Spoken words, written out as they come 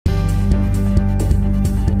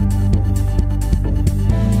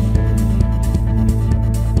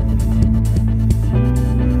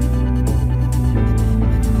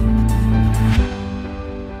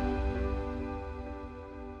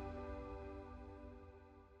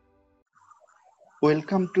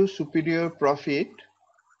Welcome to Superior Profit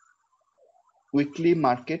Weekly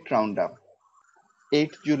Market Roundup,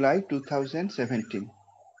 8 July 2017.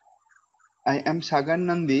 I am Sagan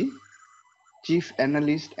Nandi, Chief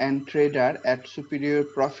Analyst and Trader at Superior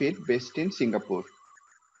Profit based in Singapore.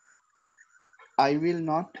 I will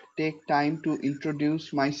not take time to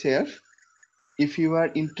introduce myself. If you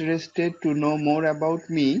are interested to know more about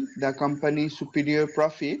me, the company Superior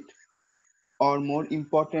Profit, or more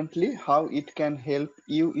importantly, how it can help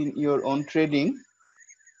you in your own trading,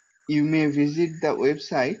 you may visit the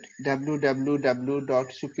website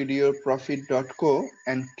www.superiorprofit.co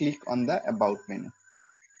and click on the About menu.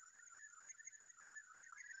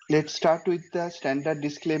 Let's start with the standard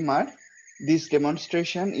disclaimer. This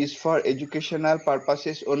demonstration is for educational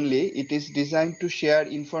purposes only. It is designed to share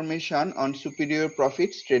information on Superior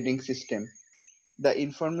Profit's trading system. The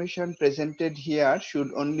information presented here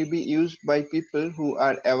should only be used by people who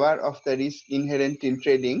are aware of the risk inherent in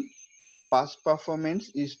trading. Past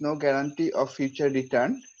performance is no guarantee of future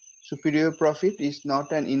return. Superior Profit is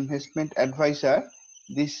not an investment advisor.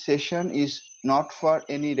 This session is not for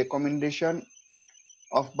any recommendation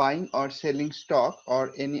of buying or selling stock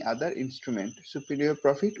or any other instrument. Superior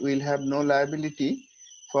Profit will have no liability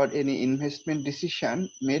for any investment decision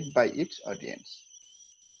made by its audience.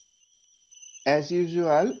 As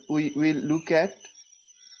usual, we will look at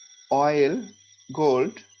oil,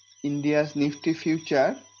 gold, India's Nifty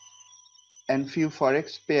future, and few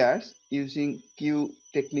forex pairs using Q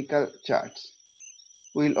technical charts.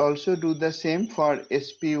 We'll also do the same for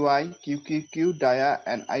SPY, QQQ, DIA,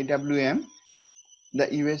 and IWM,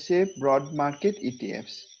 the USA broad market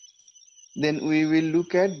ETFs. Then we will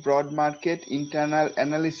look at broad market internal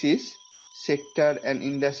analysis, sector and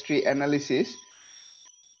industry analysis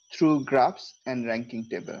through graphs and ranking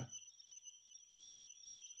table.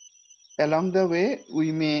 Along the way,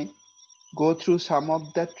 we may go through some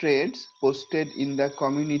of the trades posted in the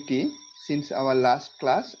community since our last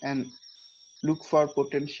class and look for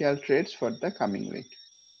potential trades for the coming week.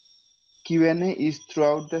 Q&A is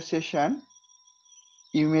throughout the session.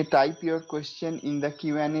 You may type your question in the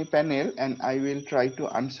Q&A panel and I will try to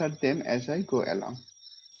answer them as I go along.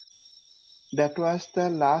 That was the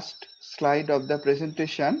last slide of the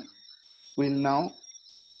presentation. We'll now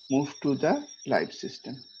move to the live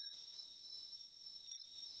system.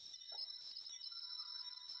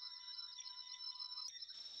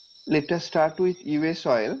 Let us start with US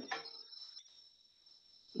oil.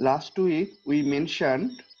 Last week we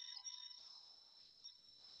mentioned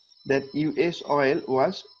that US oil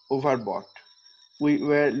was overbought. We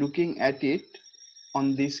were looking at it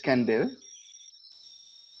on this candle.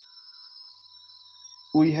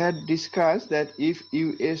 We had discussed that if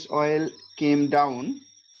US oil came down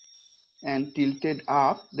and tilted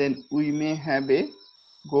up, then we may have a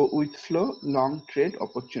go with flow long trade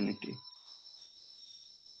opportunity.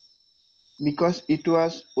 Because it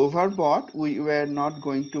was overbought, we were not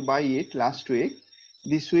going to buy it last week.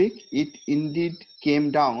 This week it indeed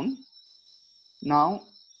came down. Now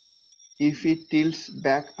if it tilts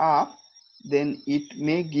back up, then it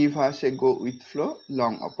may give us a go with flow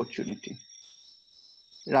long opportunity.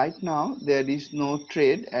 Right now there is no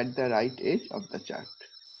trade at the right edge of the chart.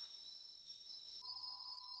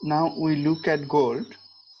 Now we look at gold.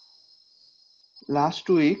 Last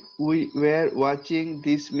week we were watching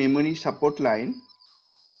this memory support line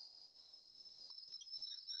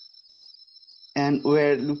and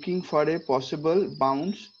were looking for a possible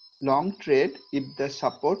bounce long trade if the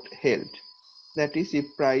support held. That is, if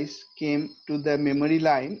price came to the memory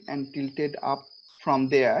line and tilted up from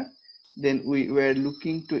there, then we were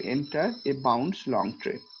looking to enter a bounce long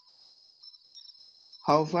trade.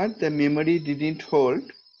 However, the memory didn't hold.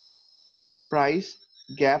 Price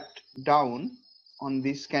gapped down on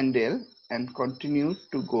this candle and continued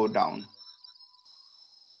to go down.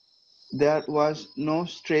 There was no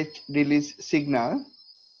stretch release signal,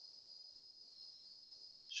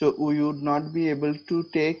 so we would not be able to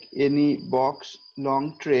take any box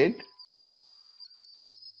long trade.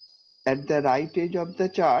 At the right edge of the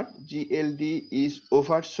chart, GLD is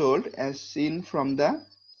oversold as seen from the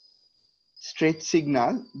stretch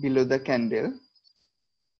signal below the candle.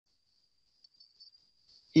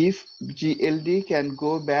 If GLD can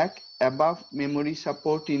go back above memory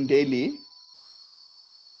support in daily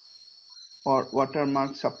or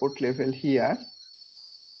watermark support level here,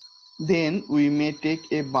 then we may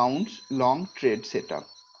take a bounce long trade setup.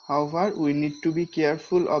 However, we need to be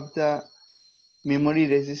careful of the memory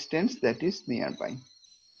resistance that is nearby.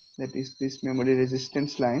 That is this memory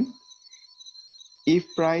resistance line. If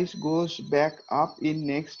price goes back up in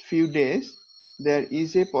next few days, there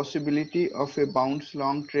is a possibility of a bounce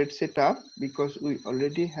long trade setup because we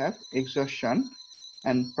already have exhaustion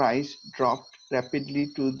and price dropped rapidly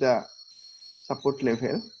to the support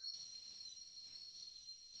level.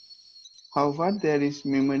 However, there is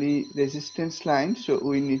memory resistance line, so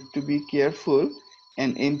we need to be careful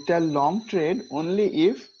and enter long trade only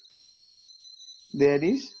if there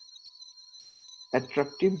is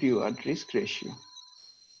attractive reward risk ratio.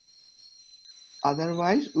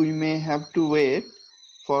 Otherwise, we may have to wait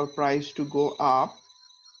for price to go up,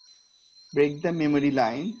 break the memory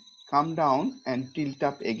line, come down and tilt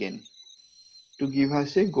up again to give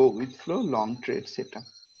us a go with flow long trade setup.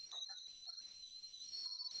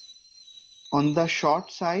 On the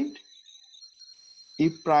short side,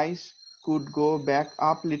 if price could go back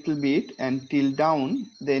up little bit and tilt down,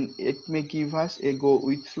 then it may give us a go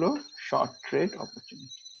with flow short trade opportunity.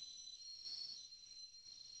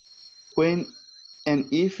 When and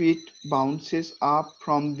if it bounces up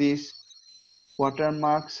from this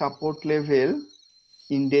watermark support level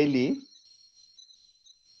in daily,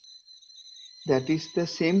 that is the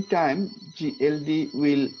same time GLD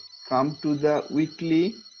will come to the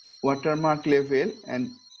weekly watermark level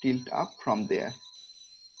and tilt up from there.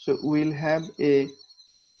 So we'll have a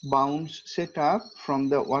bounce setup from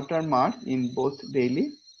the watermark in both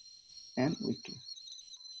daily and weekly.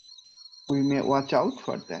 We may watch out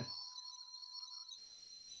for that.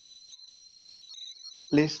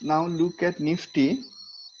 Let's now look at Nifty.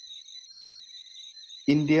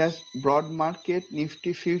 India's broad market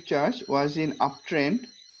Nifty futures was in uptrend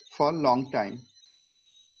for a long time.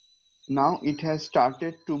 Now it has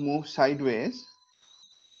started to move sideways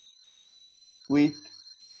with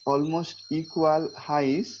almost equal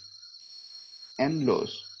highs and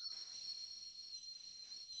lows.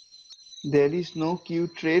 There is no Q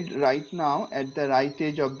trade right now at the right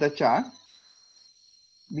edge of the chart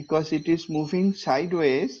because it is moving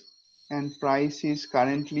sideways and price is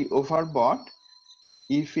currently overbought.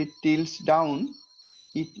 If it tilts down,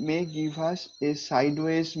 it may give us a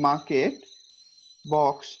sideways market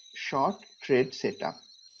box short trade setup.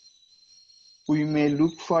 We may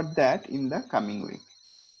look for that in the coming week.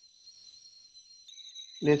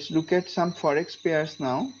 Let's look at some forex pairs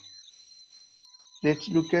now. Let's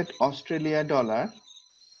look at Australia dollar.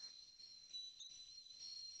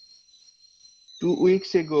 2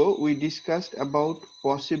 weeks ago, we discussed about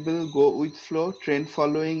possible go with flow trend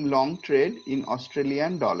following long trade in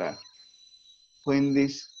Australian dollar. When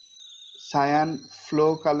this cyan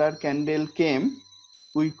flow color candle came,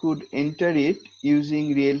 we could enter it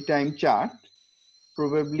using real-time chart,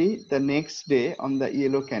 probably the next day on the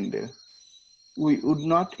yellow candle. We would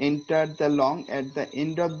not enter the long at the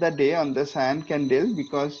end of the day on the cyan candle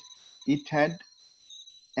because it had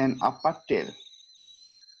an upper tail.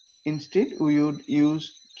 Instead, we would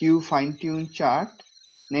use Q fine-tune chart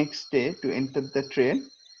next day to enter the trade.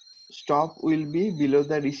 Stop will be below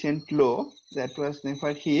the recent low that was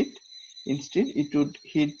never hit. Instead, it would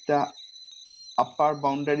hit the upper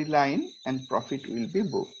boundary line and profit will be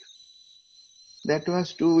booked. That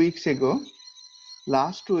was 2 weeks ago.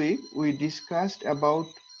 Last week, we discussed about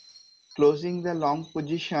closing the long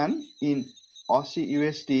position in Aussie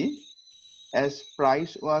USD as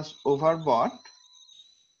price was overbought,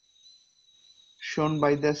 shown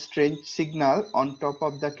by the strange signal on top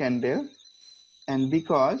of the candle, and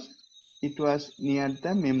because it was near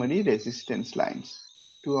the memory resistance lines,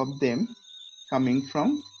 two of them coming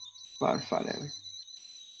from far away.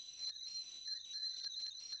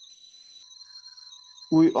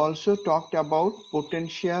 We also talked about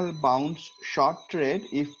potential bounce short trade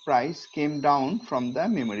if price came down from the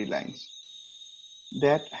memory lines.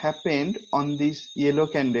 That happened on this yellow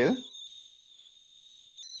candle,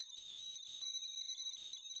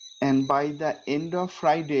 and by the end of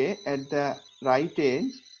Friday at the right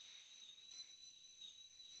edge,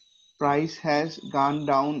 price has gone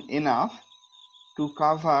down enough to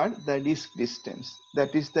cover the risk distance.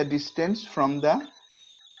 That is the distance from the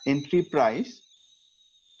entry price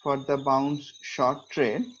for the bounce short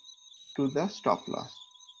trade to the stop loss.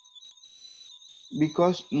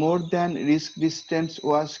 Because more than risk distance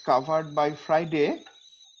was covered by Friday,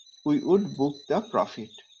 we would book the profit.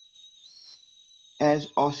 As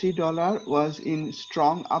Aussie dollar was in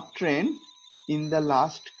strong uptrend in the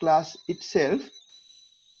last class itself,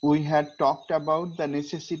 we had talked about the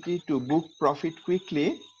necessity to book profit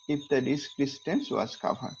quickly if the risk distance was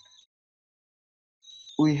covered.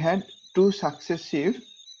 We had two successive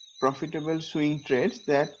profitable swing trades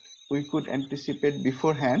that we could anticipate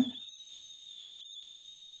beforehand.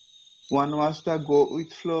 One was the go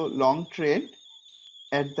with flow long trade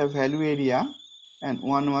at the value area, and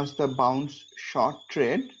one was the bounce short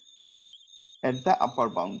trade at the upper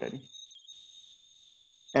boundary.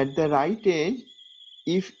 At the right edge,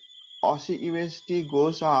 if Aussie USD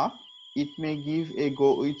goes up, it may give a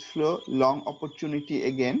go with flow long opportunity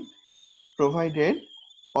again, provided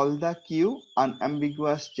all the Q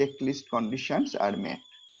unambiguous checklist conditions are met.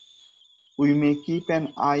 We may keep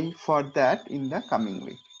an eye for that in the coming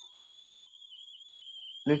week.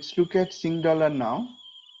 Let's look at Sing dollar now.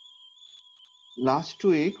 Last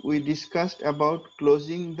week, we discussed about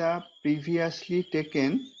closing the previously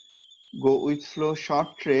taken go with flow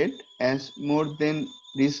short trade as more than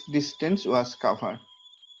risk distance was covered.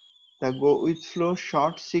 The go with flow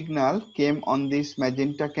short signal came on this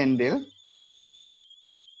magenta candle.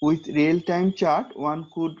 With real-time chart, one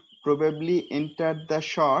could probably enter the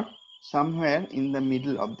short somewhere in the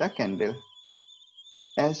middle of the candle.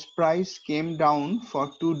 As price came down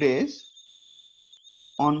for 2 days,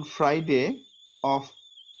 on Friday of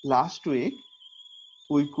last week,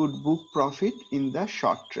 we could book profit in the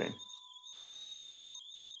short trade.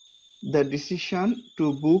 The decision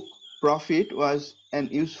to book profit was an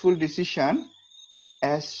useful decision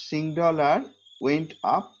as Sing dollar went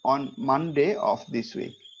up on Monday of this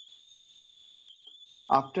week.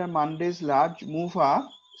 After Monday's large move up,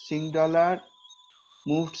 Sing dollar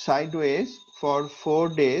moved sideways for 4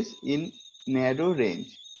 days in narrow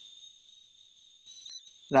range.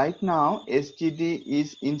 Right now, SGD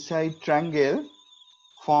is inside triangle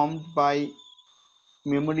formed by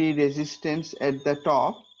memory resistance at the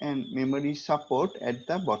top and memory support at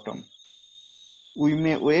the bottom. We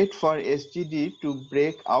may wait for SGD to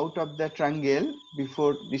break out of the triangle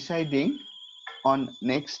before deciding on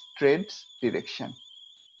next trade's direction.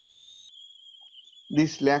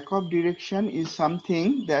 This lack of direction is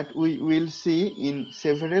something that we will see in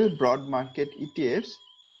several broad market ETFs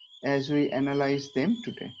as we analyze them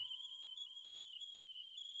today.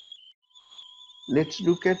 Let's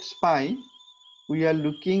look at SPY. We are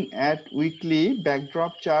looking at weekly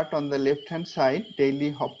backdrop chart on the left hand side,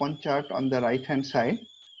 daily hop-on chart on the right hand side.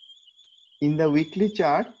 In the weekly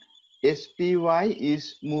chart, SPY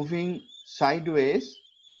is moving sideways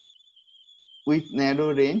with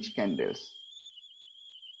narrow range candles.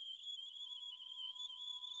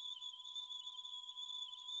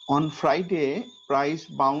 On Friday, price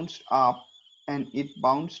bounced up and it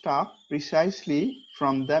bounced up precisely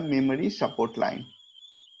from the memory support line.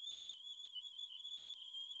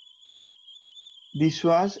 This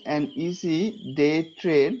was an easy day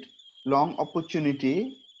trade long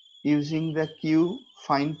opportunity using the Q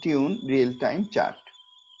fine-tune real-time chart.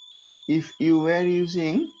 If you were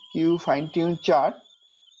using Q fine-tune chart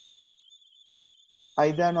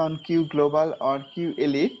either on Q Global or Q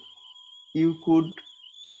Elite, you could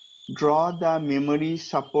draw the memory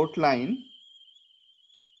support line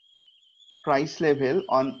price level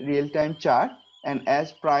on real-time chart, and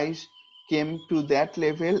as price came to that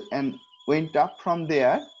level and went up from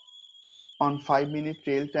there on 5-minute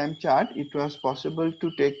real-time chart, it was possible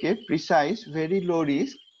to take a precise, very low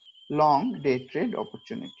risk, long day trade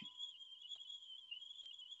opportunity.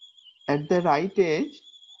 At the right edge,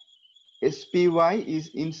 SPY is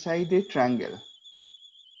inside a triangle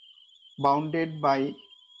bounded by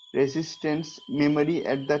resistance memory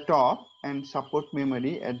at the top and support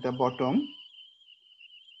memory at the bottom.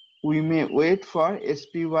 We may wait for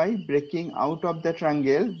SPY breaking out of the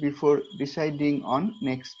triangle before deciding on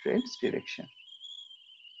next trade's direction.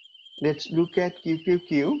 Let's look at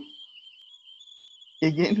QQQ.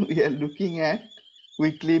 Again, we are looking at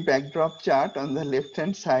weekly backdrop chart on the left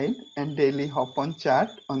hand side and daily hop-on chart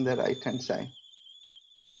on the right hand side.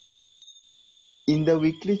 In the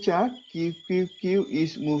weekly chart, QQQ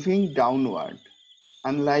is moving downward,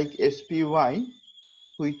 unlike SPY,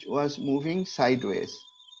 which was moving sideways.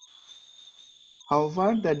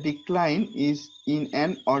 However, the decline is in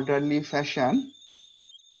an orderly fashion.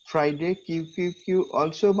 Friday, QQQ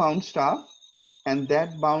also bounced up, and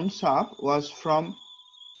that bounce up was from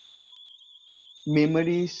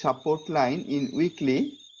memory support line in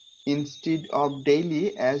weekly instead of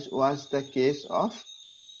daily, as was the case of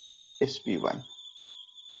SPY.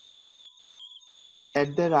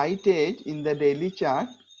 At the right edge in the daily chart,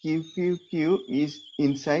 QQQ is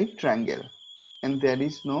inside triangle and there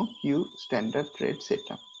is no Q standard trade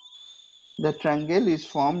setup. The triangle is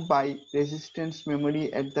formed by resistance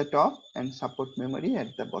memory at the top and support memory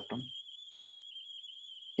at the bottom.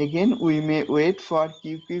 Again, we may wait for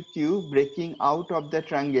QQQ breaking out of the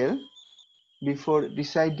triangle before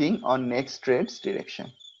deciding on next trade's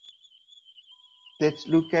direction. Let's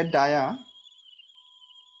look at DIA.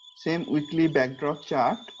 Same weekly backdrop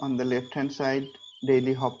chart on the left hand side,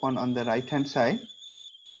 daily hop-on the right hand side.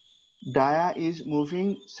 DIA is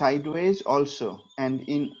moving sideways also and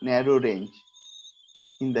in narrow range.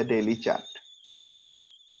 in the daily chart.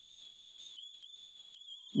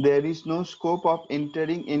 There is no scope of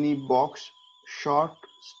entering any box short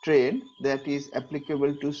trade that is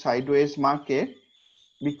applicable to sideways market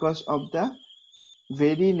because of the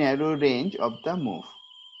very narrow range of the move.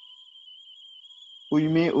 We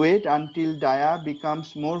may wait until DIA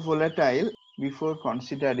becomes more volatile before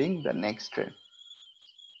considering the next trade.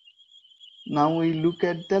 Now we look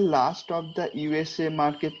at the last of the USA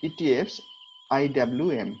market ETFs,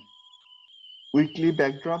 IWM. Weekly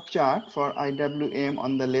backdrop chart for IWM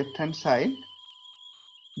on the left hand side,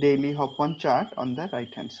 daily hop-on chart on the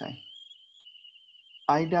right hand side.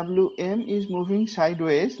 IWM is moving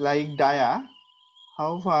sideways like DIA,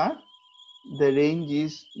 however, the range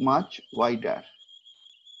is much wider.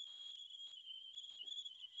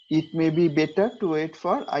 It may be better to wait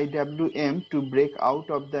for IWM to break out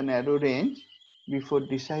of the narrow range before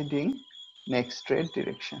deciding next trade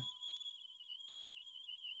direction.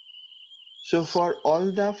 So for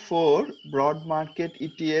all the 4 broad market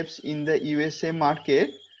ETFs in the USA market,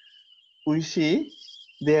 we see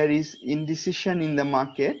there is indecision in the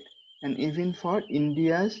market, and even for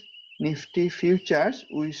India's Nifty futures,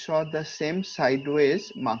 we saw the same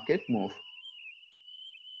sideways market move.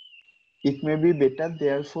 It may be better,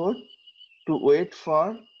 therefore, to wait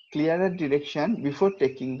for clearer direction before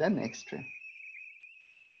taking the next trade.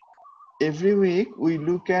 Every week, we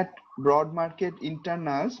look at broad market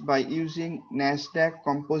internals by using Nasdaq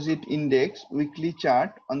Composite Index weekly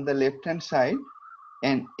chart on the left-hand side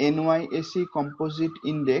and NYSE Composite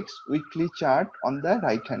Index weekly chart on the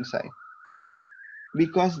right-hand side.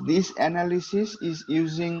 Because this analysis is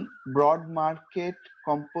using broad market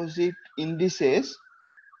composite indices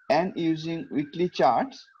and using weekly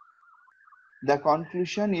charts, the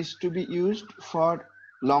conclusion is to be used for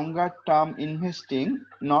longer term investing,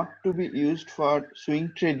 not to be used for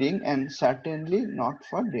swing trading, and certainly not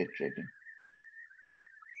for day trading.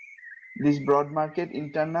 This broad market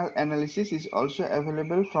internal analysis is also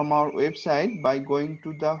available from our website by going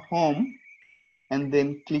to the home and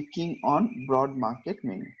then clicking on broad market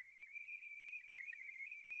menu.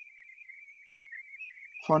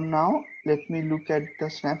 For now, let me look at the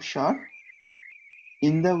snapshot.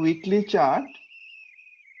 In the weekly chart,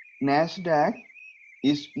 Nasdaq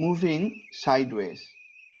is moving sideways.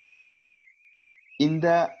 In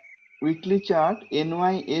the weekly chart,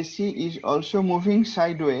 NYSE is also moving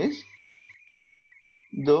sideways,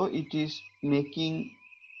 though it is making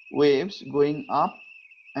waves going up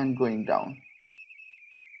and going down.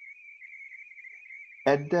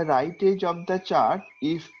 At the right edge of the chart,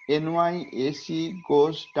 if NYSE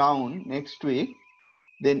goes down next week,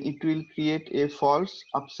 then it will create a false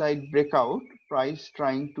upside breakout, price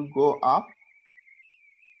trying to go up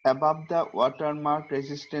above the watermark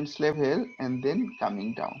resistance level and then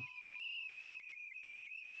coming down.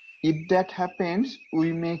 If that happens,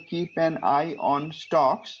 we may keep an eye on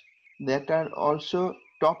stocks that are also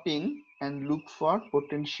topping and look for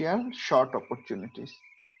potential short opportunities.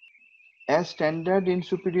 As standard in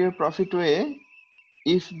superior profit way,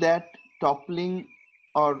 if that toppling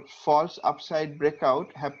or false upside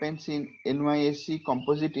breakout happens in NYSE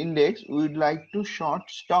Composite Index, we would like to short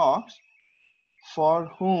stocks for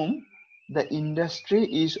whom the industry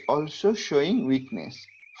is also showing weakness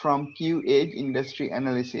from Q-Edge industry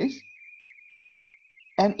analysis.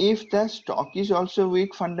 And if the stock is also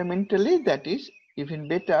weak fundamentally, that is even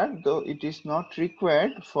better, though it is not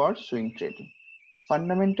required for swing trading.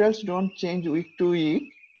 Fundamentals don't change week to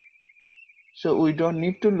week, so we don't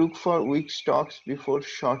need to look for weak stocks before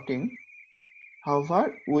shorting.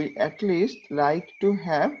 However, we at least like to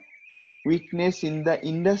have weakness in the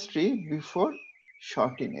industry before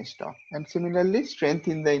shorting a stock, and similarly strength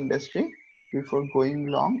in the industry before going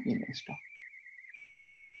long in a stock.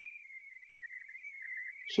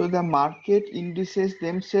 So the market indices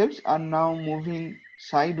themselves are now moving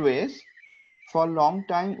sideways. For a long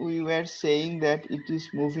time we were saying that it is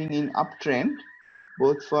moving in uptrend,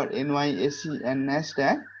 both for NYSE and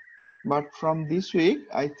Nasdaq, but from this week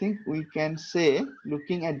I think we can say,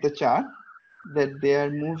 looking at the chart, that they are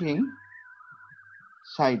moving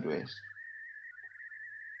sideways.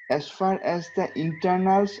 As far as the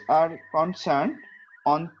internals are concerned,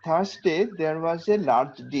 on Thursday there was a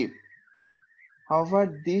large dip.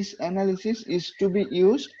 However, this analysis is to be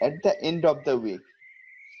used at the end of the week.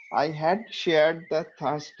 I had shared the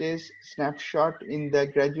Thursday's snapshot in the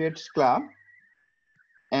Graduates Club,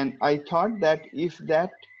 and I thought that if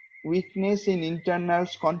that weakness in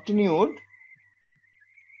internals continued,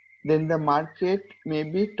 then the market may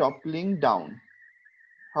be toppling down.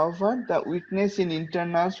 However, the weakness in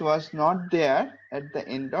internals was not there at the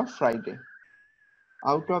end of Friday.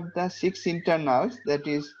 Out of the 6 internals, that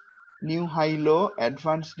is new high low,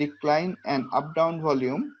 advanced decline and up down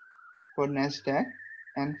volume for Nasdaq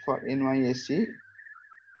and for NYSE,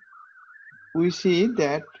 we see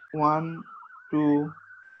that 1, 2,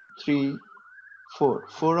 3, 4.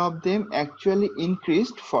 4 of them actually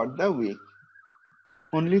increased for the week.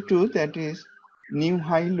 Only 2, that is new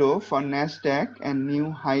high low for Nasdaq and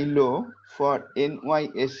new high low for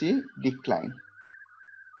NYSE, decline.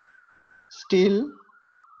 Still,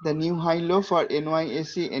 the new high low for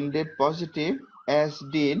NYSE ended positive, as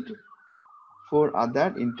did 4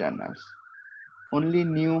 other internals. Only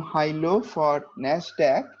new high low for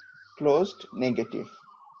Nasdaq closed negative.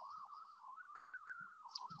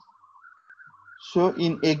 So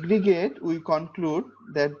in aggregate, we conclude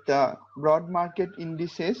that the broad market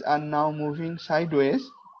indices are now moving sideways.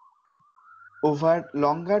 Over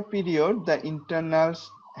longer period, the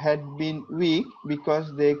internals had been weak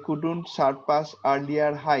because they couldn't surpass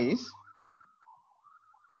earlier highs.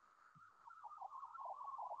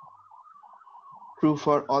 True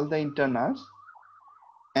for all the internals.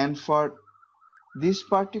 And for this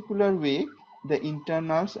particular week, the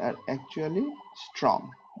internals are actually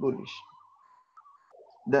strong, bullish.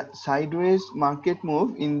 The sideways market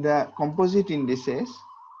move in the composite indices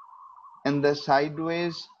and the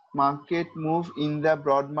sideways market move in the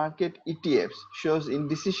broad market ETFs shows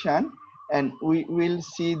indecision, and we will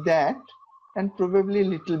see that, and probably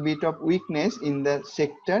little bit of weakness in the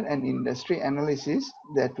sector and industry analysis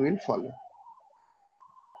that will follow.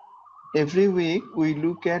 Every week we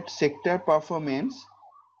look at sector performance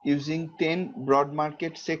using 10 broad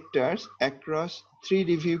market sectors across 3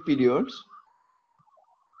 review periods.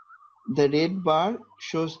 The red bar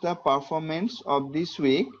shows the performance of this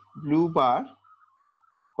week, blue bar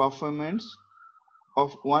performance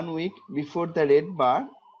of 1 week before the red bar,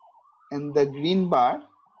 and the green bar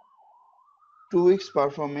 2 weeks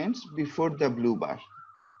performance before the blue bar.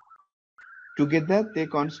 Together they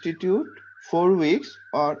constitute 4 weeks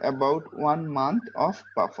or about 1 month of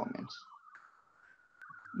performance.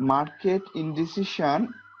 Market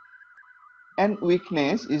indecision and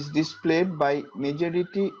weakness is displayed by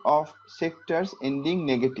majority of sectors ending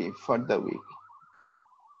negative for the week.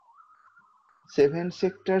 7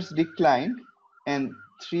 sectors declined and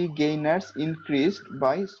 3 gainers increased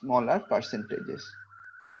by smaller percentages.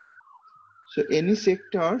 So any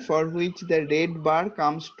sector for which the red bar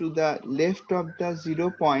comes to the left of the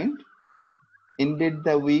 0 point ended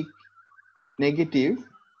the week negative,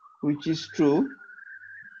 which is true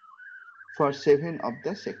for 7 of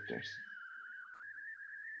the sectors.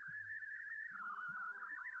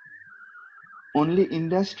 Only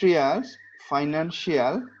industrials,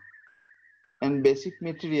 financial and basic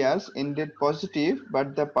materials ended positive,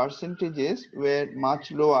 but the percentages were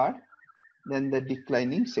much lower than the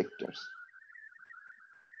declining sectors.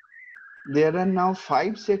 There are now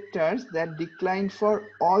 5 sectors that declined for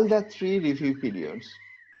all the 3 review periods.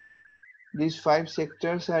 These 5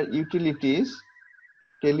 sectors are utilities,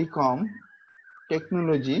 telecom,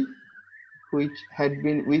 technology, which had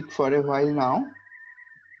been weak for a while now,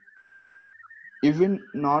 even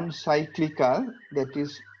non-cyclical, that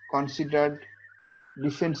is considered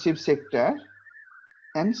defensive sector,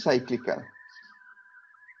 and cyclical.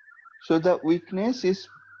 So the weakness is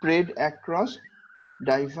spread across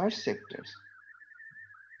diverse sectors.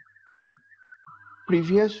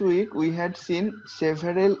 Previous week we had seen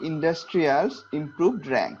several industrials improved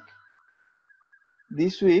rank.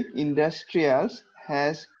 This week industrials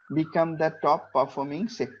has become the top performing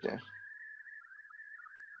sector.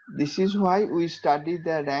 This is why we study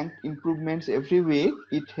the rank improvements every week.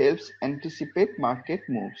 It helps anticipate market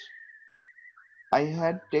moves. I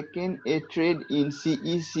had taken a trade in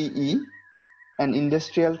CECE, an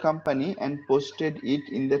industrial company, and posted it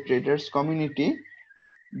in the traders community.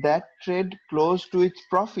 That trade closed with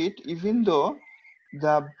profit even though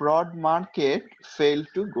the broad market failed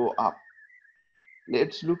to go up.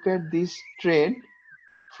 Let's look at this trade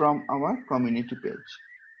from our community page.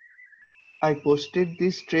 I posted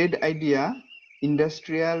this trade idea,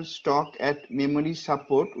 industrial stock at memory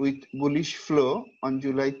support with bullish flow, on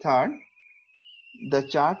July 3rd. The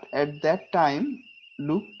chart at that time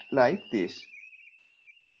looked like this.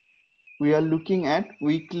 We are looking at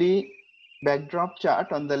weekly backdrop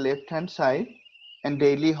chart on the left hand side and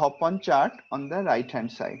daily hop-on chart on the right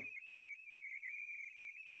hand side.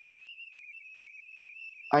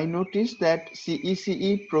 I noticed that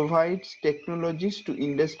CECE provides technologies to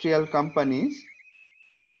industrial companies.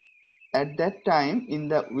 At that time, in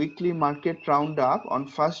the weekly market roundup on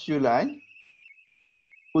 1st July,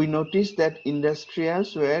 we noticed that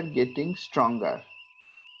industrials were getting stronger.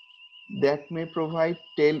 That may provide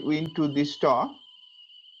tailwind to the stock.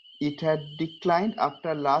 It had declined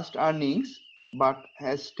after last earnings but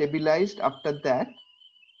has stabilized after that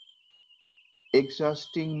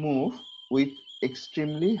exhausting move with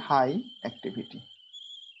extremely high activity.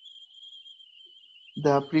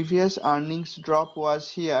 The previous earnings drop was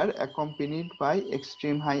here accompanied by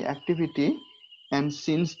extreme high activity, and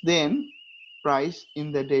since then price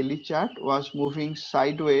in the daily chart was moving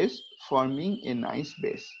sideways, forming a nice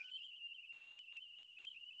base.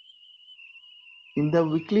 In the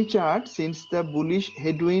weekly chart, since the bullish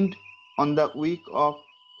headwind on the week of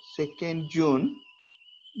 2nd June,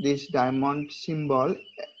 this diamond symbol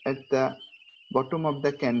at the bottom of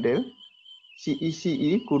the candle,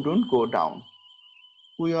 CECE couldn't go down.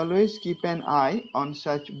 We always keep an eye on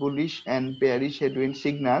such bullish and bearish headwind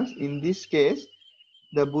signals. In this case,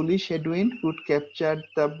 the bullish headwind could capture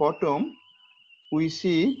the bottom. We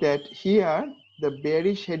see that here the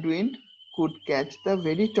bearish headwind could catch the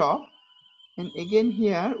very top, and again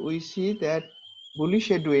here we see that bullish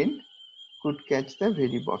headwind could catch the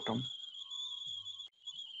very bottom.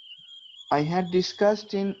 I had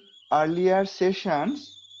discussed in earlier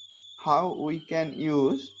sessions how we can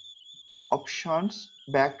use options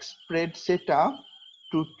back spread setup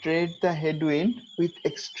to trade the headwind with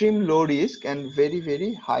extreme low risk and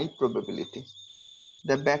very high probability.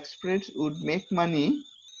 The back spreads would make money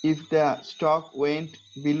if the stock went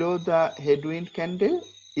below the headwind candle.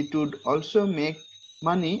 It would also make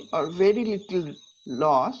money or very little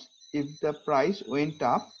loss if the price went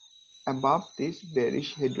up above this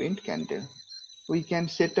bearish headwind candle. We can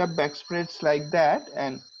set up back spreads like that,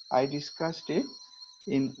 and I discussed it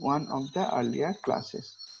in one of the earlier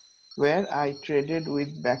classes where I traded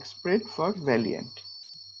with back spread for Valiant.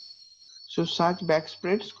 So such back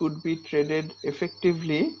spreads could be traded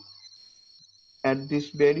effectively at this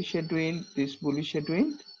bearish headwind, this bullish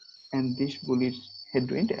headwind, and this bullish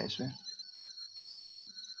headwind as well.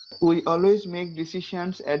 We always make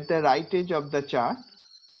decisions at the right edge of the chart.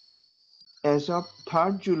 As of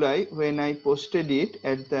 3rd July, when I posted it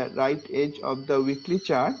at the right edge of the weekly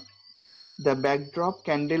chart, the backdrop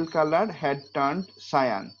candle color had turned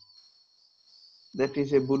cyan. That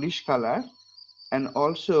is a bullish color, and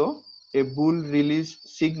also a bull release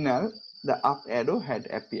signal, the up arrow had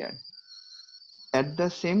appeared. At the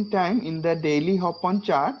same time, in the daily hop-on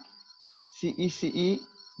chart, CECE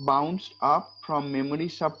bounced up from memory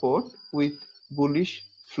support with bullish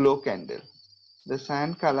flow candle. The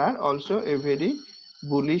cyan color also a very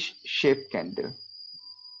bullish shape candle.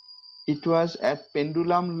 It was at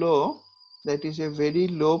pendulum low, that is a very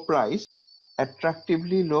low price,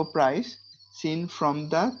 attractively low price seen from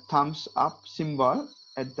the thumbs up symbol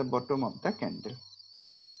at the bottom of the candle.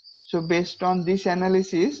 So based on this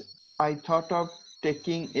analysis, I thought of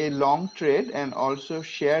taking a long trade and also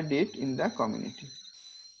shared it in the community.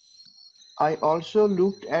 I also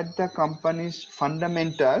looked at the company's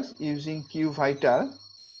fundamentals using QVital.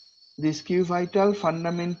 This QVital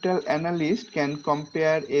fundamental analyst can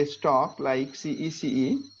compare a stock like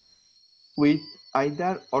CECE with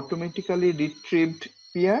either automatically retrieved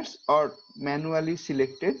peers or manually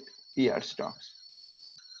selected peer stocks.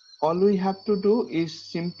 All we have to do is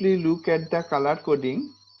simply look at the color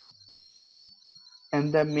coding,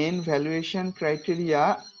 and the main valuation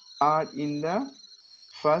criteria are in the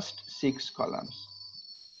first 6 columns.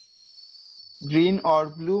 Green or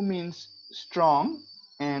blue means strong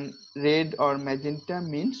and red or magenta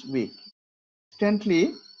means weak.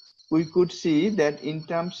 Instantly, we could see that in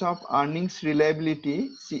terms of earnings reliability,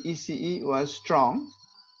 CECE was strong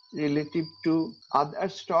relative to other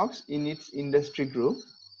stocks in its industry group.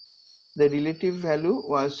 The relative value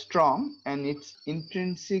was strong, and its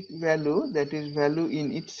intrinsic value, that is value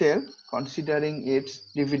in itself, considering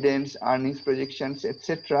its dividends, earnings projections,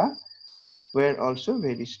 etc., were also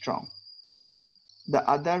very strong. The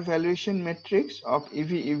other valuation metrics of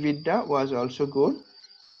EV/EBITDA was also good.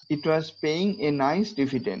 It was paying a nice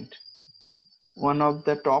dividend, one of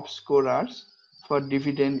the top scorers for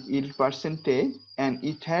dividend yield percentage, and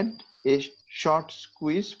it had a short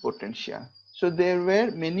squeeze potential. So there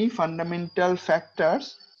were many fundamental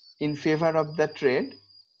factors in favor of the trade.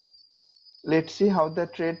 Let's see how the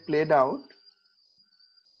trade played out.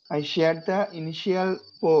 I shared the initial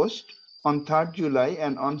post on 3rd July,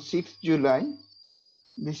 and on 6th July,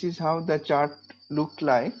 this is how the chart looked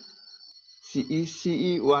like.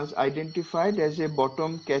 CECE was identified as a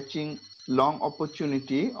bottom catching long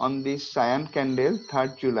opportunity on this cyan candle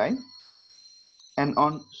 3rd July, and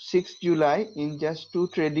on 6th July, in just 2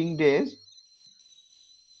 trading days,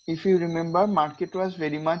 if you remember, market was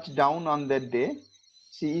very much down on that day.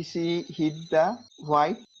 CECE hit the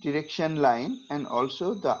white direction line and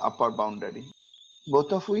also the upper boundary.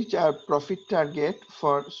 both of which are profit target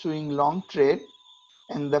for swing long trade,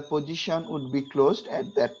 and the position would be closed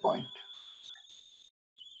at that point.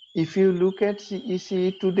 If you look at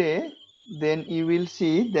CEC today, then you will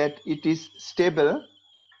see that it is stable.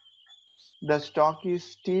 The stock is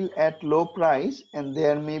still at low price and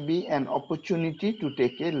there may be an opportunity to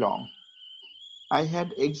take a long. I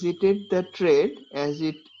had exited the trade as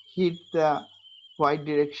it hit the white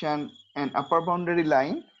direction and upper boundary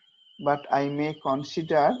line, but I may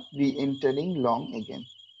consider re-entering long again.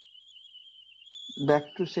 Back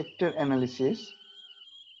to sector analysis.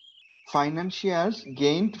 Financials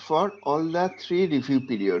gained for all the three review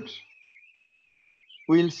periods.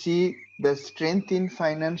 We'll see the strength in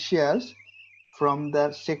financials from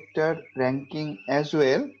the sector ranking as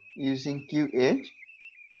well using QH.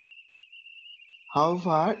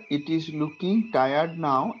 However, it is looking tired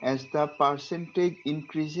now as the percentage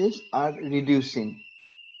increases are reducing.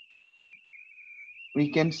 We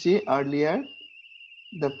can see earlier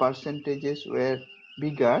the percentages were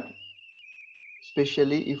bigger,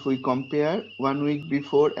 especially if we compare 1 week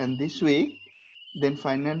before and this week, then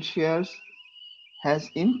financials has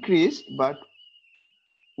increased but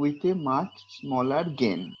with a much smaller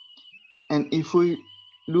gain. And if we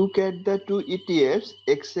look at the two ETFs,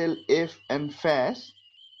 XLF and FAS,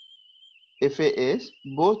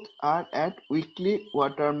 both are at weekly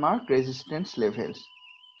watermark resistance levels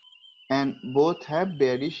and both have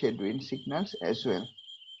bearish headwind signals as well.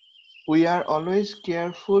 We are always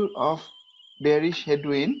careful of bearish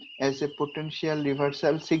headwind as a potential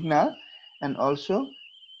reversal signal and also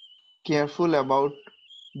careful about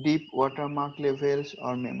deep watermark levels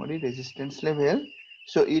or memory resistance level.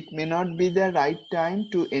 So it may not be the right time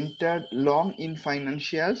to enter long in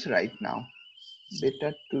financials right now.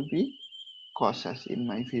 Better to be cautious in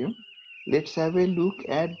my view. Let's have a look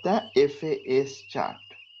at the FAS chart.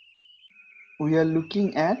 We are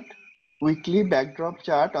looking at weekly backdrop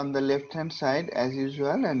chart on the left hand side as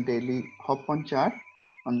usual and daily hop on chart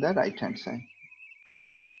on the right hand side.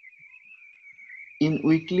 In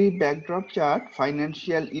weekly backdrop chart,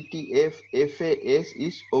 financial ETF FAS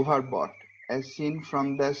is overbought as seen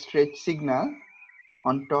from the stretch signal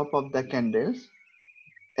on top of the candles,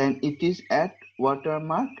 and it is at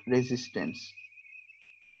watermark resistance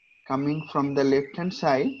coming from the left hand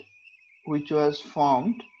side, which was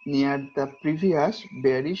formed near the previous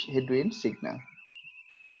bearish headwind signal.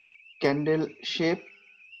 Candle shape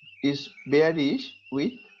is bearish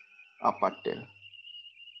with upper tail.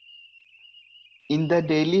 In the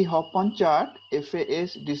daily hop on chart,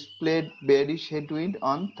 FAS displayed bearish headwind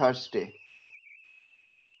on Thursday.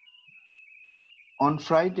 On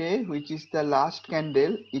Friday, which is the last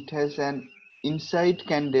candle, it has an inside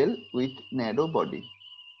candle with narrow body.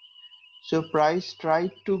 So price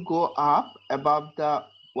tried to go up above the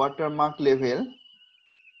watermark level,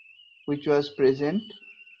 which was present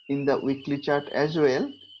in the weekly chart as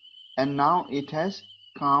well, and now it has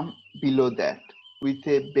come below that with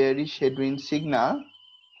a bearish headwind signal.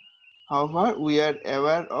 However, we are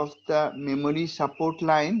aware of the memory support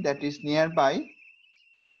line that is nearby,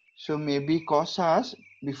 so may be cautious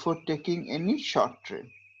before taking any short trade.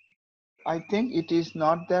 I think it is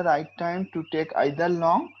not the right time to take either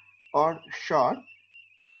long or short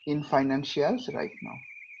in financials right now.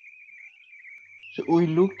 So we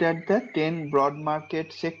looked at the 10 broad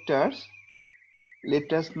market sectors.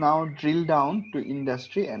 Let us now drill down to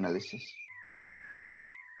industry analysis.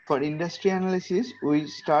 For industry analysis, we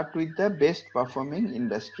start with the best performing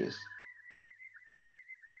industries.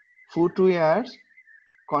 Footwear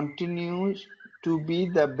continues to be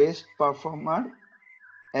the best performer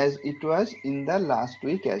as it was in the last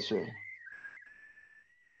week as well.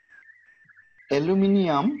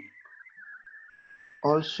 Aluminium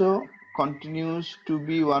also continues to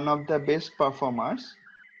be one of the best performers.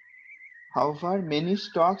 However, many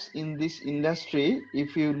stocks in this industry,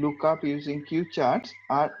 if you look up using Q charts,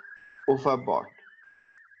 are overbought.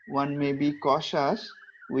 One may be cautious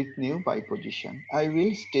with new buy position. I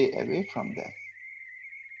will stay away from that.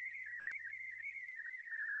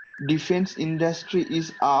 Defense industry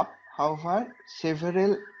is up. However,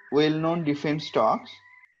 several well-known defense stocks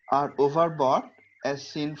are overbought as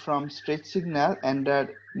seen from stretch signal and are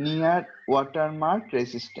near watermark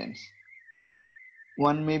resistance.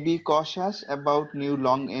 One may be cautious about new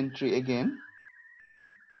long entry again.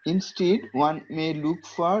 Instead, one may look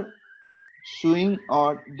for swing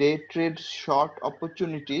or day trade short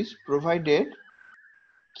opportunities provided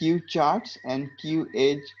Q charts and Q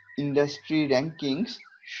edge industry rankings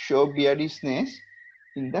show bearishness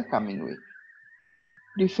in the coming week.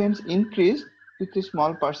 Defense increased with a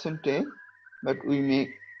small percentage, but we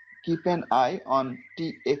may keep an eye on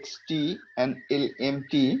TXT and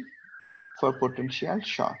LMT for potential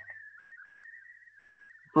short.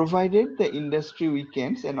 Provided the industry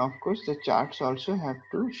weakens, and of course the charts also have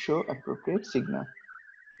to show appropriate signal.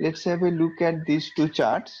 Let's have a look at these two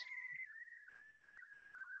charts.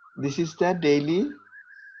 This is the daily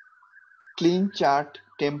clean chart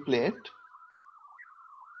template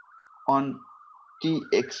on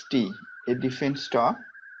TXT, a defense stock,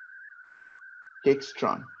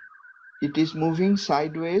 Textron. It is moving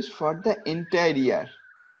sideways for the entire year.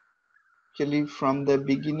 Actually, from the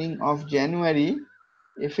beginning of January,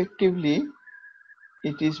 effectively,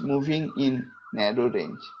 it is moving in narrow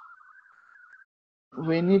range.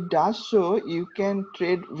 When it does so, you can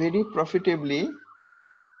trade very profitably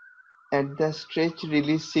at the stretch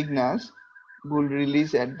release signals, bull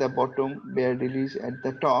release at the bottom, bear release at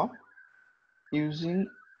the top, using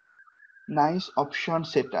nice option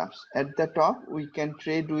setups. At the top, we can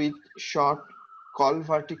trade with short call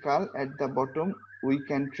vertical. At the bottom, we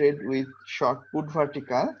can trade with short put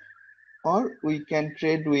vertical, or we can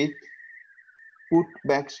trade with put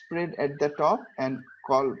back spread at the top and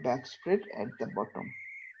call back spread at the bottom.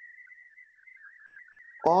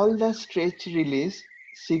 All the stretch release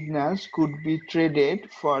signals could be traded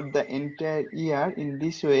for the entire year in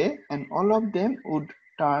this way, and all of them would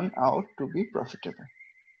turn out to be profitable.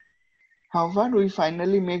 However, we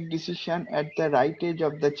finally make decision at the right edge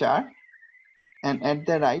of the chart, and at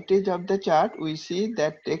the right edge of the chart we see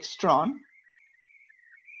that Textron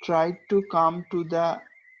tried to come to the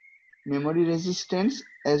memory resistance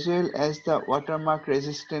as well as the watermark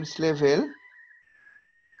resistance level,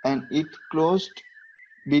 and it closed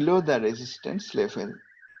below the resistance level,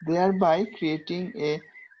 thereby creating a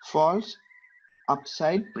false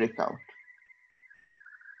upside breakout.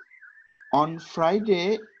 On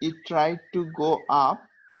Friday, it tried to go up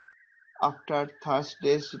after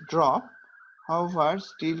Thursday's drop, however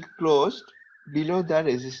still closed below the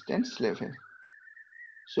resistance level.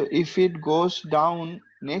 So if it goes down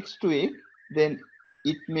next week, then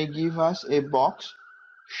it may give us a box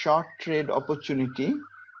short trade opportunity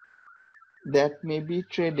that may be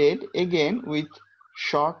traded again with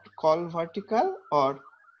short call vertical or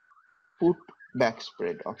put back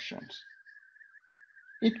spread options.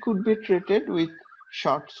 It could be traded with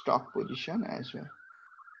short stock position as well.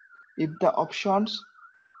 If the options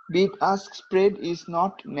bid-ask spread is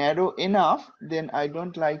not narrow enough, then I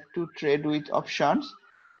don't like to trade with options.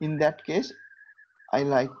 In that case, I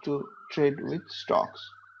like to trade with stocks.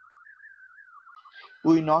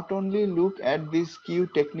 We not only look at this Q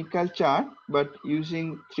technical chart, but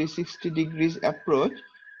using 360 degrees approach,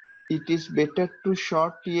 it is better to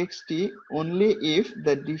short TXT only if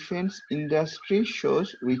the defense industry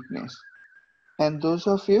shows weakness. And those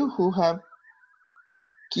of you who have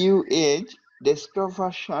Q Edge desktop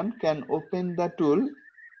version can open the tool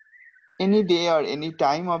any day or any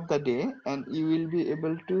time of the day, and you will be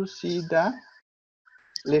able to see the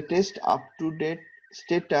latest up-to-date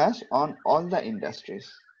status on all the industries.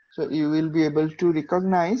 So you will be able to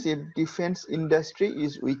recognize if defense industry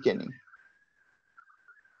is weakening.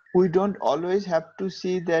 We don't always have to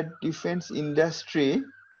see that defense industry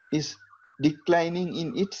is declining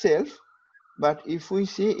in itself, but if we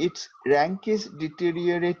see its rank is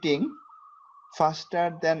deteriorating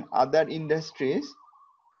faster than other industries,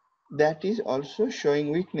 that is also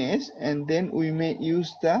showing weakness, and then we may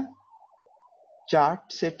use the chart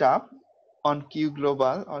setup on Q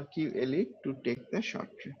Global or Q Elite to take the short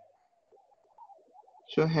trade.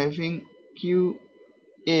 So having Q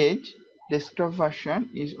Edge desktop version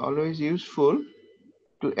is always useful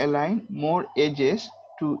to align more edges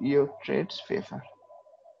to your trade's favor.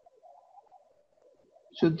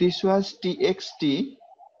 So this was TXT.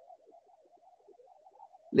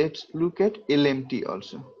 Let's look at LMT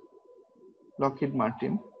also, Lockheed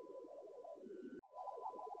Martin.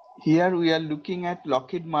 Here we are looking at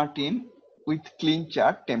Lockheed Martin with clean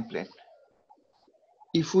chart template.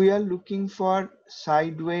 If we are looking for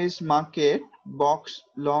sideways market, box,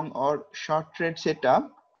 long or short trade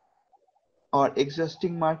setup, or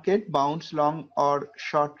exhausting market, bounce long or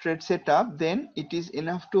short trade setup, then it is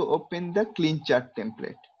enough to open the clean chart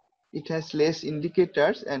template. It has less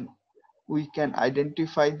indicators and we can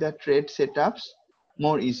identify the trade setups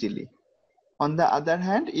more easily. On the other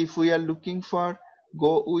hand, if we are looking for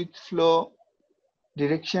go with flow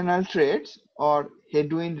directional trades or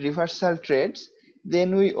headwind reversal trades,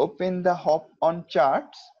 then we open the hop on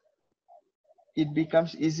charts. It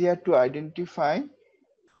becomes easier to identify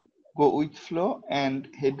go with flow and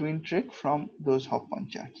headwind trade from those hop on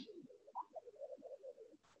charts.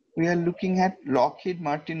 We are looking at Lockheed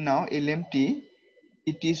Martin now, LMT.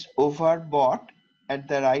 It is overbought at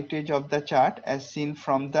the right edge of the chart as seen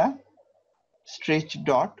from the stretch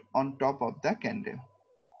dot on top of the candle.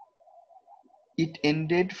 It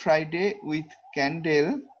ended Friday with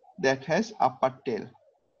candle that has upper tail.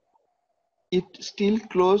 It still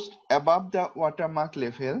closed above the watermark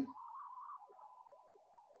level.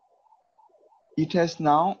 It has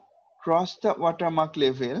now crossed the watermark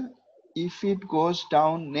level. If it goes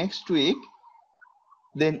down next week,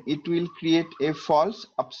 then it will create a false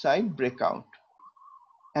upside breakout,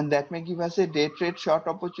 and that may give us a day trade short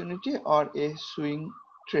opportunity or a swing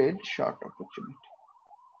trade short opportunity.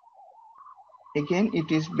 Again,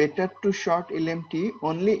 it is better to short LMT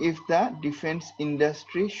only if the defense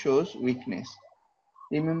industry shows weakness.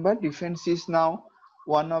 Remember, defense is now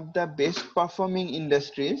one of the best performing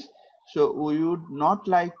industries, so we would not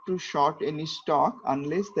like to short any stock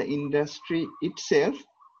unless the industry itself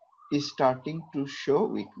is starting to show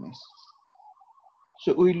weakness.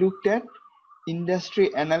 So we looked at industry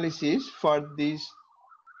analysis for these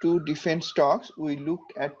two defense stocks. We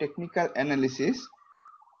looked at technical analysis.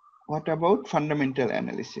 What about fundamental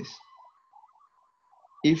analysis?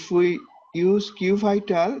 If we use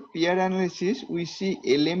QVital peer analysis, we see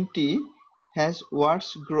LMT has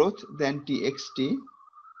worse growth than TXT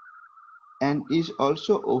and is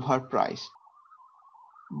also overpriced.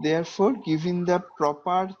 Therefore, given the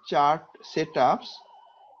proper chart setups,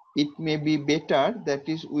 it may be better, that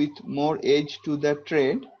is with more edge to the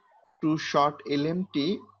trade, to short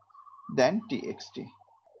LMT than TXT.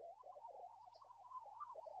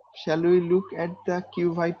 Shall we look at the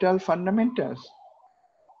QVital fundamentals?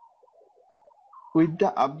 With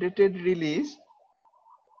the updated release,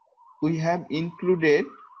 we have included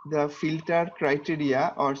the filter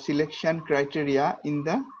criteria or selection criteria in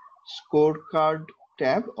the scorecard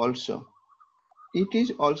tab also. It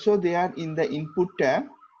is also there in the input tab.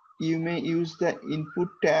 You may use the input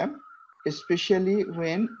tab especially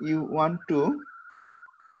when you want to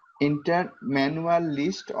enter manual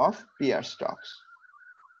list of peer stocks,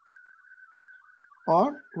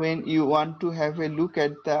 or when you want to have a look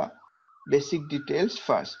at the basic details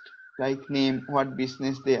first, like name, what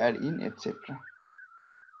business they are in, etc.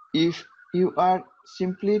 If you are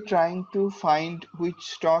simply trying to find which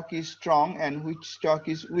stock is strong and which stock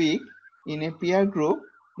is weak in a peer group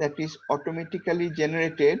that is automatically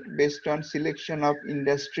generated based on selection of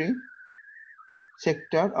industry,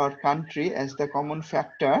 sector or country as the common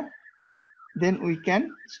factor, then we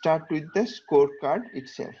can start with the scorecard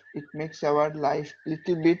itself. It makes our life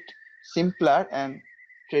little bit simpler and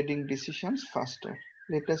trading decisions faster.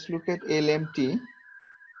 Let us look at LMT.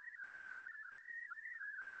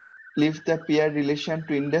 Leave the peer relation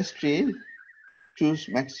to industry. Choose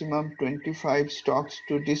maximum 25 stocks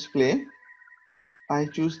to display. I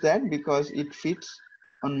choose that because it fits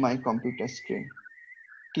on my computer screen.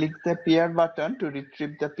 Click the peer button to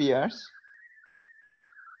retrieve the peers.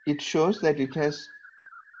 It shows that it has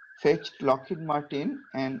fetched Lockheed Martin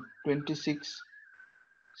and 26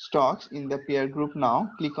 stocks in the peer group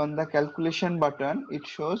now. Click on the calculation button. It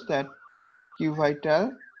shows that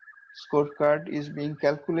QVital scorecard is being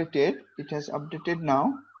calculated. It has updated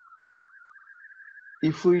now.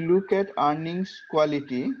 If we look at earnings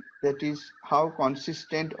quality, that is how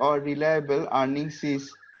consistent or reliable earnings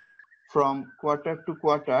is from quarter to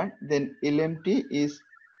quarter, then LMT is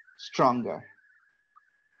stronger.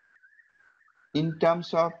 In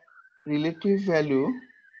terms of relative value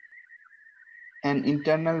and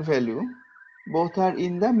internal value, both are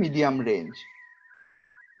in the medium range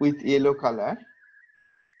with yellow color.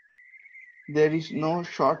 There is no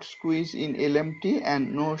short squeeze in LMT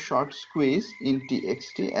and no short squeeze in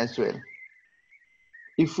TXT as well.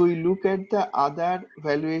 If we look at the other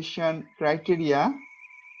valuation criteria,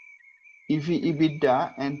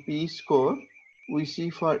 EV/EBITDA and PE score, we see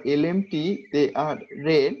for LMT they are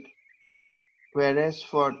red, whereas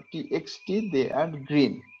for TXT they are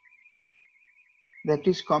green. That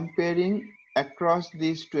is, comparing across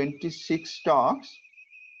these 26 stocks,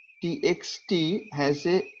 TXT has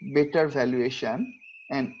a better valuation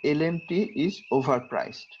and LMT is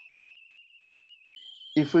overpriced.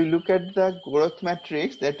 If we look at the growth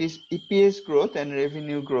matrix, that is EPS growth and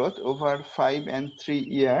revenue growth over 5 and 3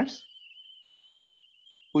 years,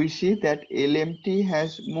 we see that LMT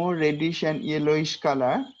has more reddish and yellowish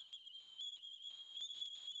color.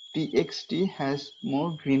 TXT has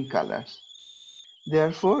more green colors.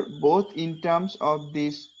 Therefore, both in terms of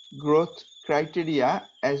this growth criteria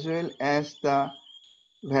as well as the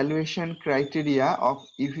valuation criteria of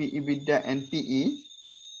EV/EBITDA and PE,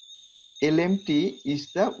 LMT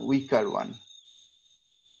is the weaker one.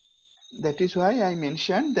 That is why I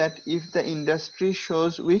mentioned that if the industry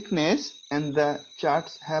shows weakness and the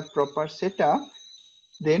charts have proper setup,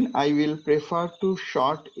 then I will prefer to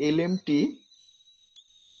short LMT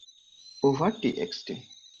over TXT.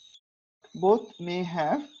 Both may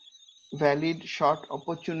have valid short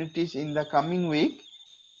opportunities in the coming week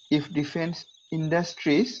if defense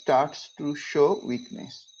industry starts to show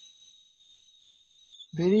weakness.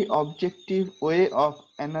 Very objective way of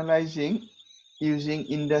analyzing using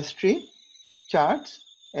industry charts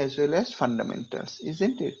as well as fundamentals,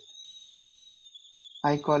 isn't it?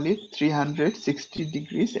 I call it 360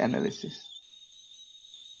 degrees analysis.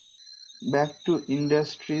 Back to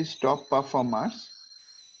industry's top performers.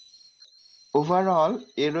 Overall,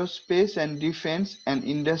 aerospace and defense and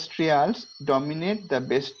industrials dominate the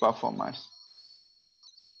best performers.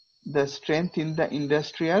 The strength in the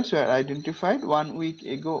industrials were identified 1 week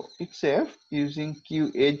ago itself using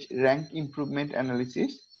Q-Edge rank improvement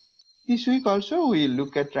analysis. This week also we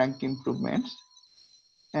look at rank improvements,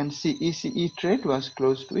 and CECE trade was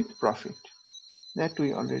closed with profit. That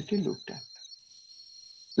we already looked at.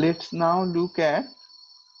 Let's now look at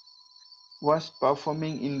worst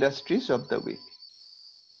performing industries of the week.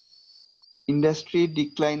 Industry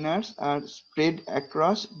decliners are spread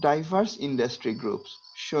across diverse industry groups,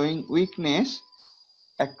 showing weakness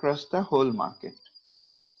across the whole market.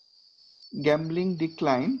 Gambling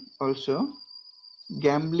decline also.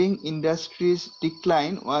 Gambling industry's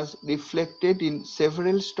decline was reflected in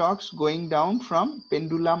several stocks going down from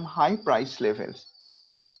pendulum high price levels.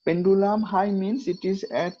 Pendulum high means it is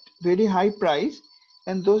at very high price,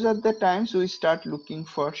 and those are the times we start looking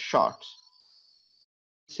for shorts.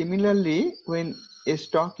 Similarly, when a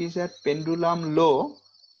stock is at pendulum low,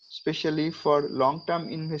 especially for long-term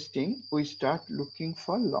investing, we start looking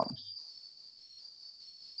for longs.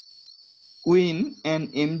 Win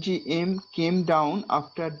and MGM came down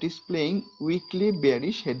after displaying weekly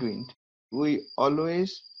bearish headwind. We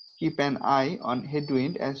always keep an eye on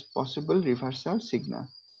headwind as possible reversal signal.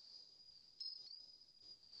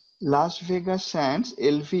 Las Vegas Sands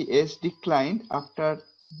LVS declined after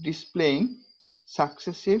displaying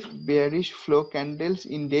successive bearish flow candles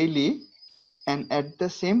in daily and at the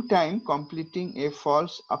same time completing a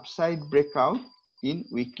false upside breakout in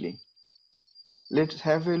weekly. Let's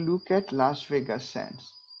have a look at Las Vegas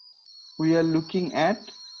Sands. We are looking at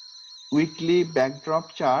weekly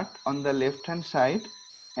backdrop chart on the left hand side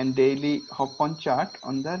and daily hop-on chart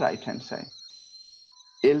on the right hand side.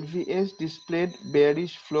 LVS displayed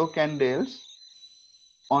bearish flow candles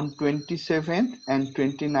on 27th and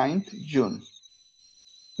 29th June.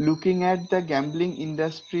 Looking at the gambling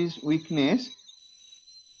industry's weakness,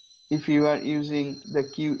 if you are using the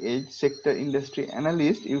Q-Edge sector industry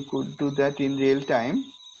analyst, you could do that in real time.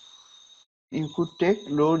 You could take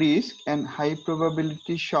low risk and high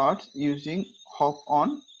probability shorts using hop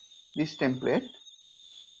on this template,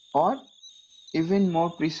 or even more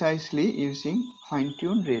precisely using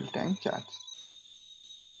fine-tuned real-time charts.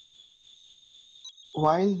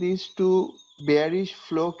 While these two bearish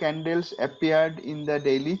flow candles appeared in the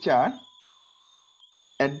daily chart,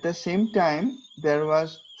 at the same time there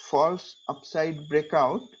was false upside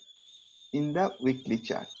breakout in the weekly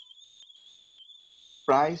chart.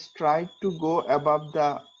 Price tried to go above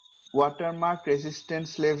the watermark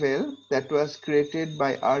resistance level that was created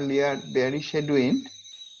by earlier bearish headwind.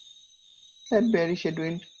 That bearish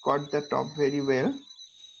headwind caught the top very well.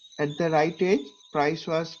 At the right edge, price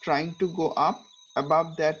was trying to go up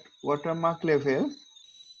above that watermark level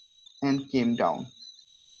and came down.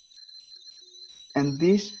 And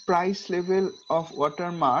this price level of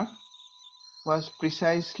watermark was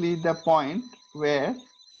precisely the point where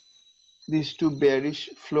these two bearish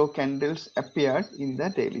flow candles appeared in the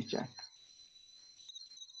daily chart.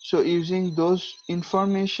 So using those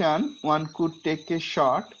information, one could take a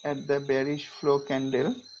short at the bearish flow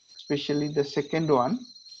candle, especially the second one.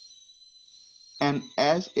 And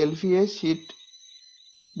as LVS hit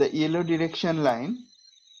the yellow direction line,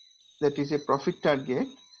 that is a profit target,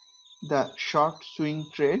 the short swing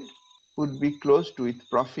trade would be closed with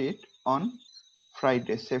profit on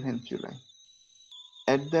Friday, 7th July.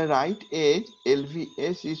 At the right edge,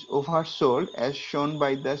 LVS is oversold as shown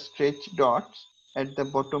by the stretch dots at the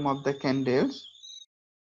bottom of the candles.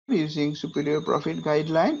 Using superior profit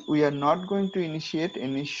guideline, we are not going to initiate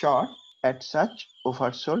any short at such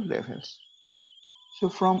oversold levels. So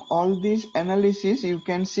from all these analysis, you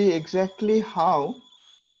can see exactly how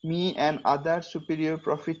me and other superior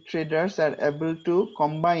profit traders are able to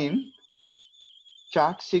combine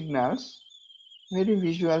chart signals, very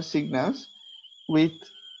visual signals, with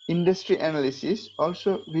industry analysis,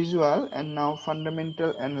 also visual, and now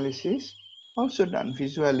fundamental analysis, also done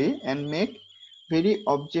visually, and make very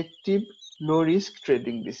objective, low risk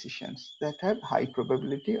trading decisions that have high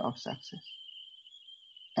probability of success.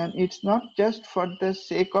 And it's not just for the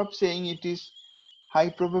sake of saying it is high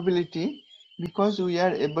probability, because we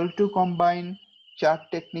are able to combine chart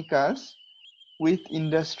technicals with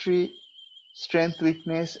industry strength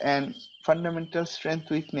weakness and fundamental strength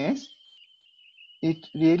weakness. It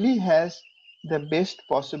really has the best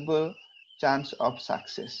possible chance of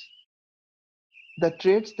success. The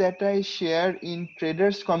trades that I share in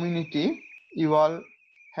traders community, you all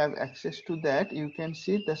have access to that. You can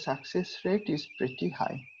see the success rate is pretty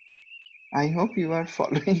high. I hope you are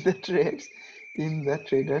following the trades in the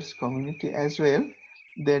traders community as well.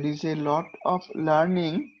 There is a lot of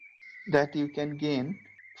learning that you can gain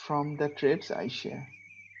from the trades I share.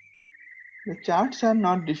 The charts are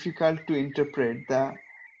not difficult to interpret. The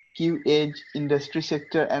Q edge industry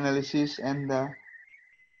sector analysis and the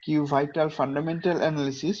Q vital fundamental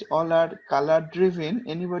analysis all are color driven.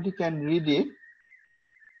 Anybody can read it.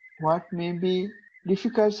 What may be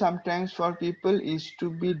difficult sometimes for people is to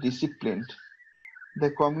be disciplined.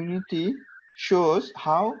 The community shows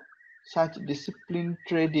how such disciplined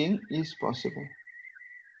trading is possible.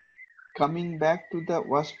 Coming back to the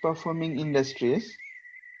worst performing industries,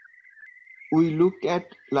 we look at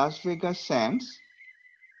Las Vegas Sands.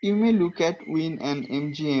 You may look at WIN and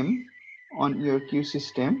MGM on your Q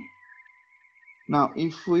system. Now,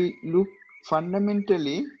 if we look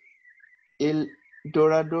fundamentally, El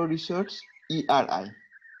Dorado Resorts ERI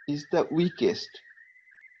is the weakest.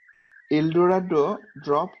 El Dorado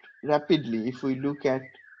dropped rapidly if we look at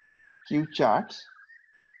Q charts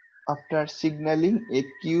after signaling a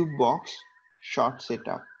Q box short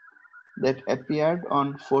setup that appeared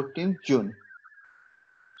on 14th June.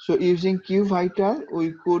 So using Q Vital,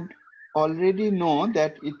 we could already know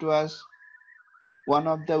that it was one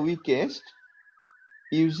of the weakest.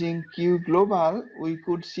 Using Q Global, we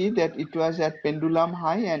could see that it was at pendulum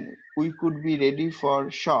high and we could be ready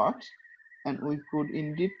for shorts, and we could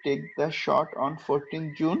indeed take the short on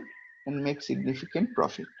 14th June and make significant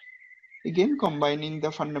profit. Again, combining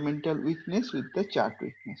the fundamental weakness with the chart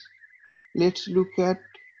weakness. Let's look at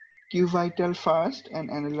Q Vital first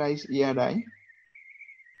and analyze ERI.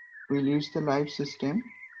 We'll use the live system.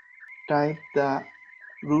 Type the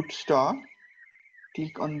root stock.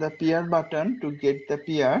 Click on the peer button to get the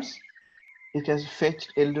peers. It has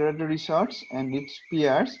fetched El Dorado Resorts and its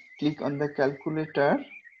peers. Click on the calculator.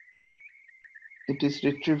 It is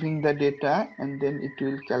retrieving the data and then it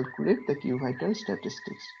will calculate the Q Vital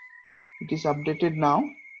statistics. It is updated now.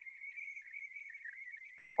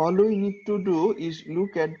 All we need to do is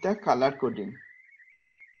look at the color coding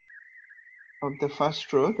of the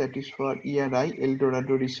first row, that is for ERI El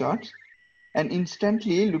Dorado Resorts, and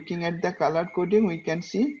instantly looking at the color coding we can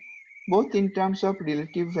see both in terms of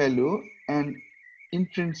relative value and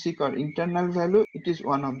intrinsic or internal value it is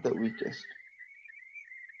one of the weakest.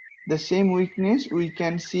 The same weakness we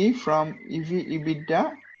can see from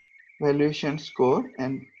EV/EBITDA valuation score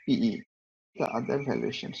and PE, the other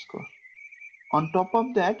valuation score. On top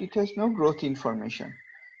of that, it has no growth information.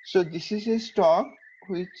 So this is a stock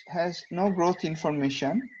which has no growth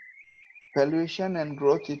information. Valuation and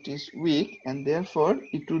growth, it is weak, and therefore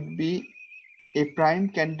it would be a prime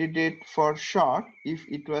candidate for short if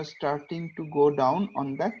it was starting to go down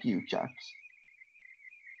on the Q charts.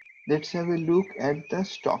 Let's have a look at the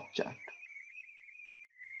stock chart.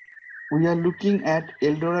 We are looking at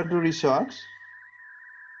El Dorado Resorts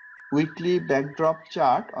weekly backdrop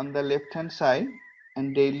chart on the left hand side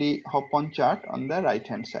and daily hop-on chart on the right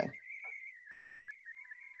hand side.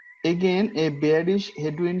 Again, a bearish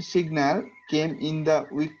headwind signal came in the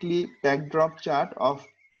weekly backdrop chart of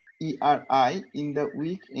ERI in the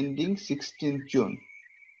week ending 16th June.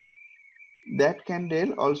 That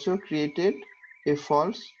candle also created a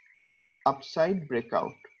false upside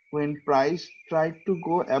breakout. When price tried to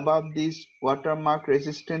go above this watermark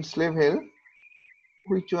resistance level,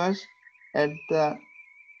 which was at the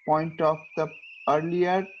point of the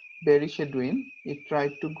earlier bearish headwind, it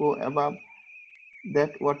tried to go above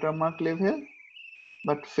that watermark level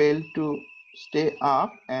but failed to stay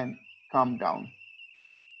up and come down.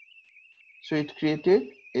 So it created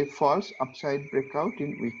a false upside breakout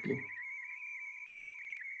in weekly.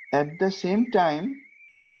 At the same time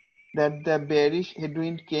that the bearish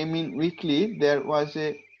headwind came in weekly, there was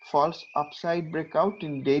a false upside breakout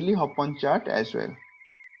in daily hop-on chart as well.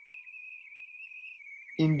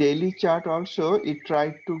 In daily chart also, it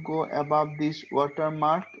tried to go above this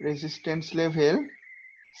watermark resistance level,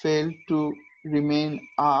 failed to remain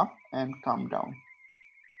up and come down.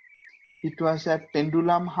 It was at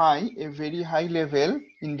pendulum high, a very high level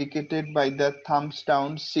indicated by the thumbs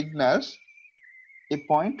down signals, a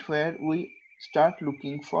point where we start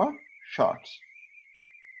looking for shorts.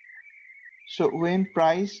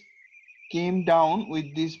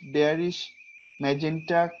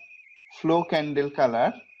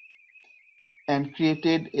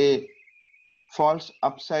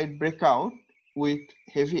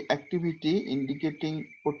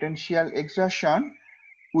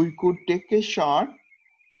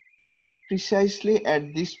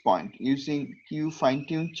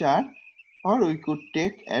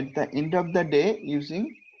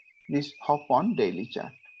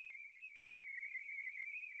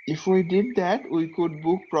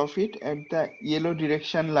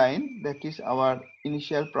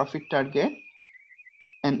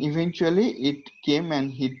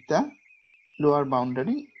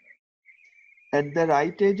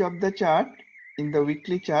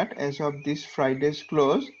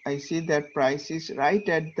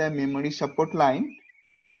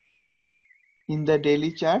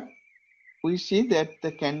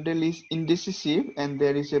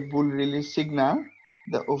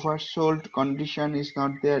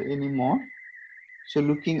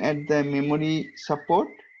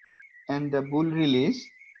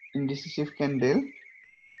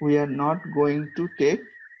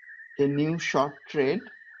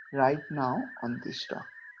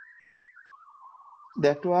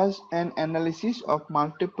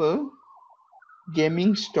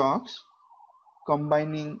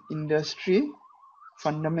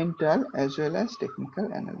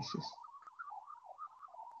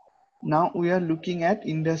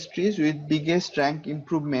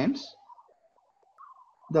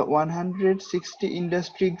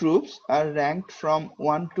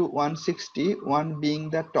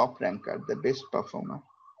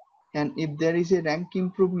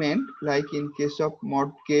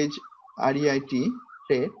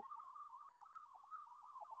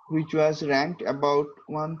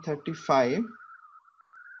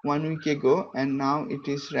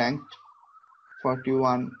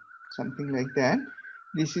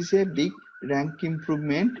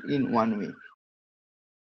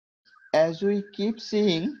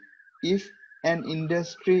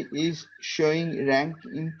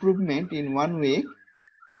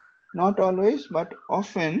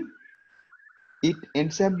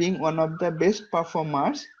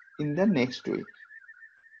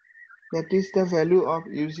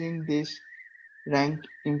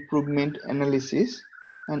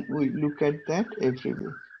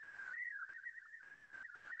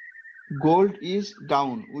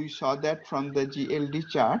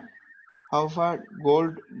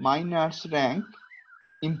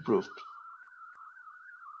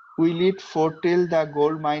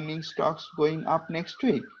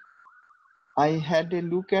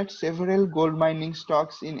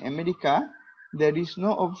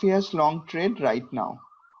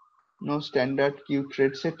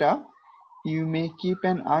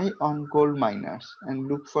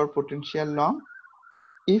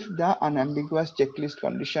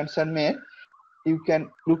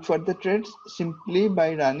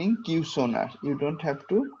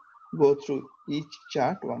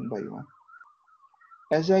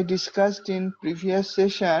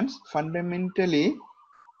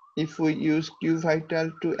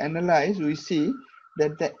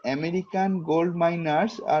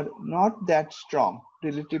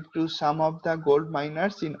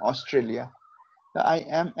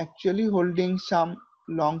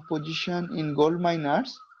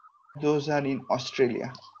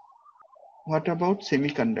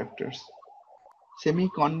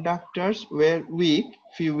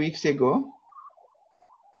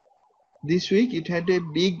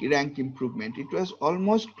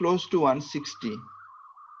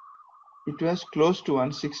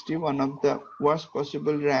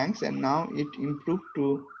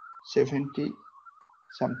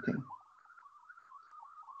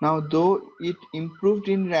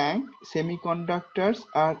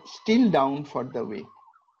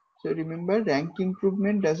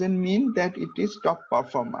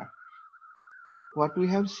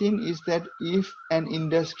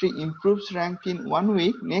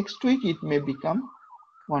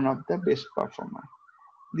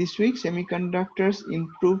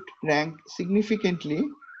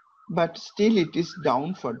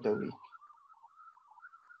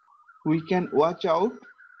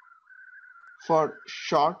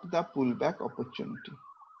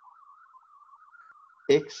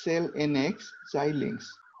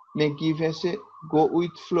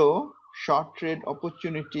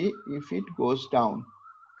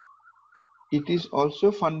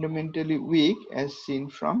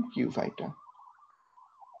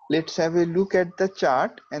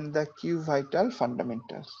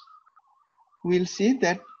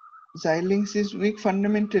 Xilinx is weak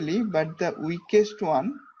fundamentally, but the weakest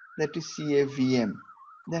one, that is CAVM,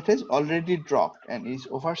 that has already dropped and is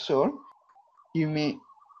oversold. You may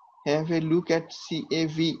have a look at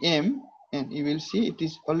CAVM and you will see it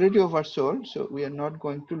is already oversold, so we are not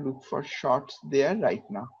going to look for shorts there right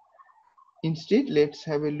now. Instead, let's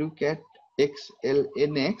have a look at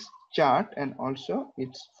XLNX chart and also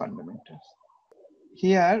its fundamentals.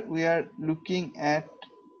 Here we are looking at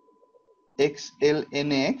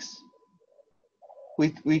XLNX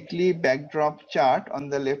with weekly backdrop chart on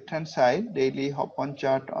the left hand side, daily hop on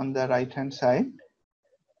chart on the right hand side.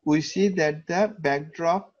 We see that the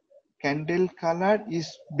backdrop candle color is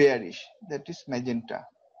bearish, that is magenta.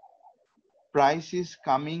 Price is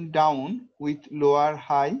coming down with lower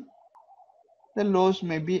high. The lows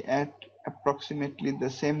may be at approximately the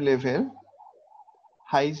same level.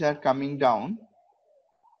 Highs are coming down.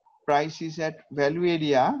 Price is at value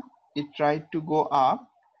area. It tried to go up.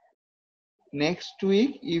 Next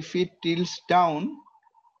week, if it tilts down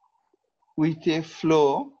with a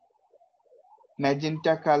flow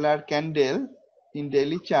magenta color candle in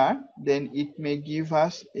daily chart, then it may give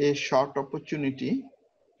us a short opportunity.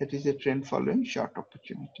 That is a trend following short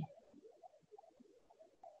opportunity.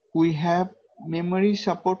 We have memory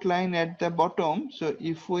support line at the bottom. So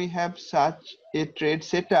if we have such a trade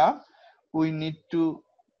setup, we need to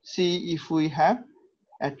see if we have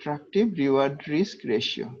attractive reward risk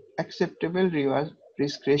ratio, acceptable reward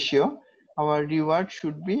risk ratio. Our reward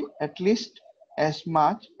should be at least as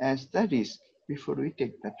much as the risk before we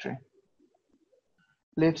take the trade.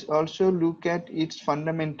 Let's also look at its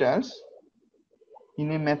fundamentals.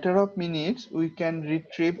 In a matter of minutes, we can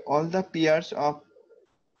retrieve all the pairs of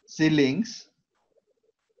Xilinx.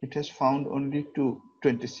 It has found only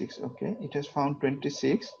 26. Okay, it has found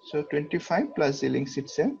 26. So 25 plus Xilinx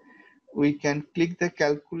itself. We can click the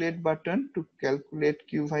calculate button to calculate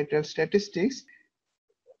Q vital statistics.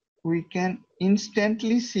 We can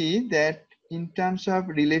instantly see that in terms of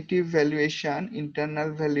relative valuation,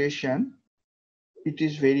 internal valuation, it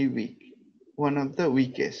is very weak, one of the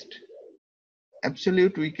weakest.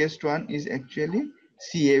 Absolute weakest one is actually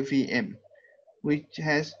CAVM, which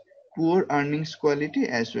has poor earnings quality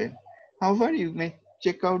as well. However, you may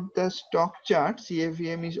check out the stock chart.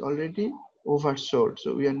 CAVM is already oversold,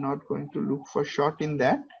 so we are not going to look for short in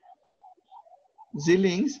that.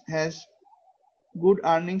 Xilinx has good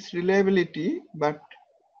earnings reliability, but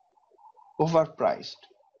overpriced.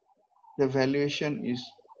 The valuation is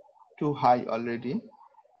too high already.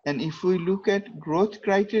 And if we look at growth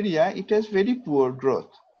criteria, it has very poor growth.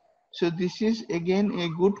 So this is again a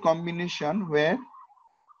good combination where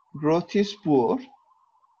growth is poor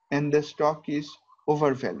and the stock is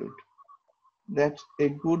overvalued. That's a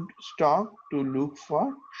good stock to look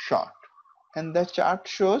for short. And the chart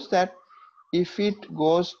shows that if it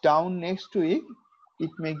goes down next week, it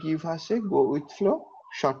may give us a go with flow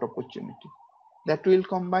short opportunity. That will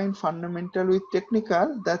combine fundamental with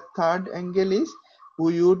technical. The third angle is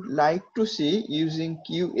we would like to see using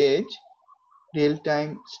Q edge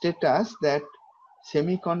real-time status that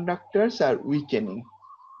semiconductors are weakening.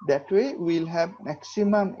 That way we'll have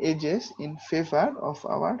maximum edges in favor of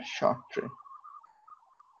our short trade.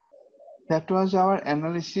 That was our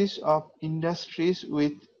analysis of industries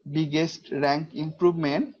with biggest rank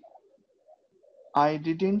improvement. I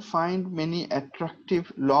didn't find many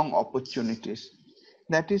attractive long opportunities.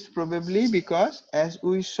 That is probably because, as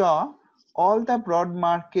we saw, all the broad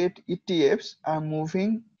market ETFs are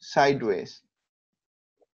moving sideways.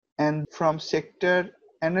 And from sector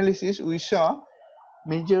analysis, we saw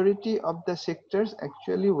majority of the sectors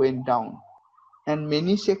actually went down. And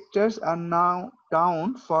many sectors are now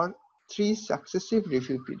down for 3 successive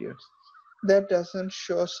review periods. That doesn't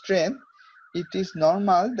show strength. It is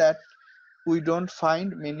normal that we don't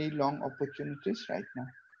find many long opportunities right now.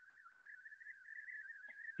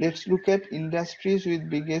 Let's look at industries with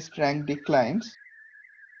biggest rank declines.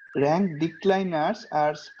 Rank decliners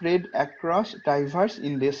are spread across diverse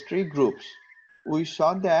industry groups. We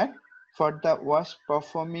saw that for the worst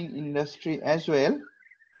performing industry as well.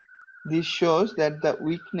 This shows that the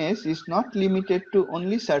weakness is not limited to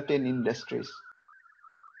only certain industries.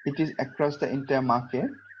 It is across the entire market.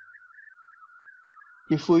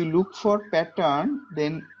 If we look for pattern,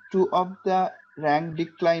 then 2 of the rank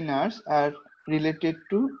decliners are related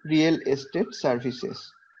to real estate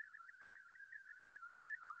services.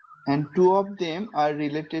 And 2 of them are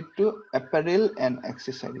related to apparel and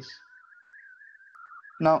accessories.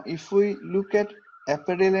 Now, if we look at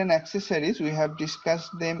apparel and accessories, we have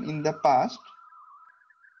discussed them in the past.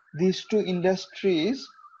 These 2 industries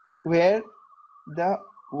were the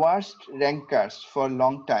worst rankers for a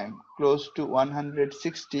long time, close to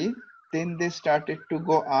 160. Then they started to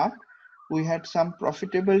go up. We had some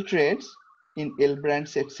profitable trades in L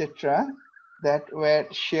brands, etc., that were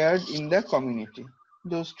shared in the community.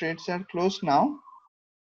 Those trades are closed now.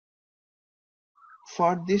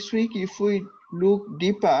 For this week, if we look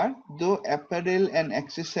deeper, though apparel and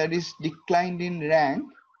accessories declined in rank,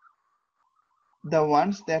 the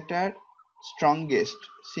ones that are strongest,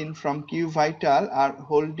 seen from Q Vital, are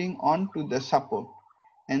holding on to the support,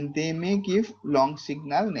 and they may give long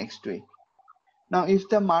signal next week. Now, if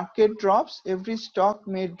the market drops, every stock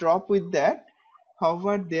may drop with that.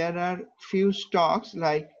 However, there are few stocks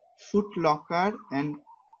like Foot Locker and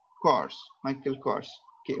Kors, Michael Kors,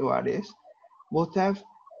 KORS, both have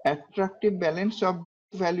attractive balance of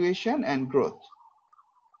valuation and growth.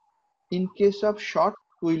 In case of short,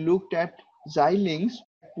 we looked at Xilinx,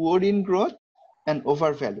 poor in growth and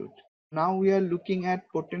overvalued. Now we are looking at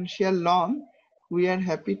potential long. We are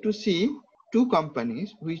happy to see two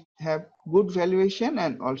companies which have good valuation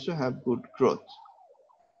and also have good growth.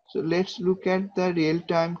 So let's look at the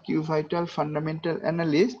real-time Q Vital fundamental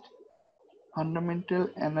analyst. Fundamental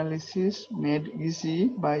analysis made easy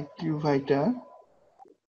by Q Vital.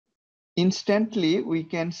 Instantly we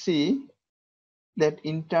can see that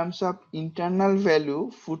in terms of internal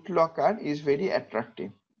value, Foot Locker is very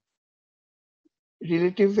attractive.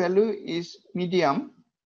 Relative value is medium.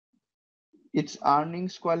 Its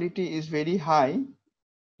earnings quality is very high.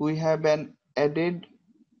 We have an added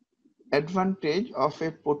advantage of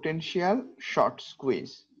a potential short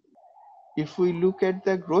squeeze. If we look at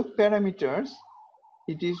the growth parameters,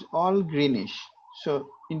 it is all greenish. So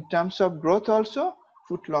in terms of growth also,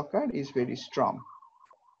 Foot Locker is very strong.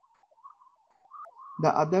 The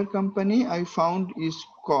other company I found is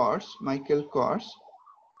Kors, Michael Kors.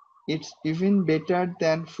 It's even better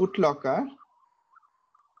than Foot Locker.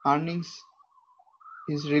 Earnings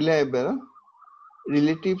is reliable.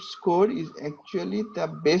 Relative score is actually the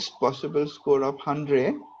best possible score of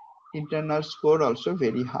 100. Internal score also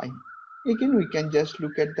very high. Again, we can just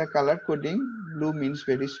look at the color coding. Blue means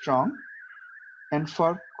very strong. And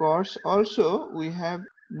for Kors also, we have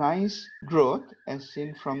nice growth as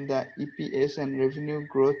seen from the EPS and revenue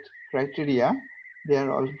growth criteria. They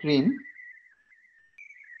are all green.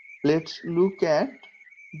 Let's look at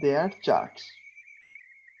their charts.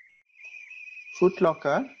 Foot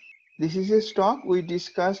Locker. This is a stock we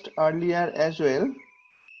discussed earlier as well.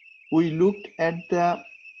 We looked at the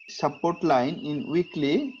support line in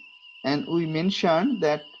weekly and we mentioned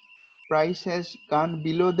that price has gone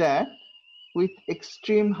below that with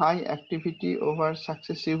extreme high activity over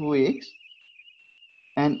successive weeks.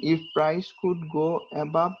 And if price could go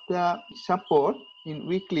above the support in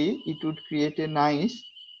weekly, it would create a nice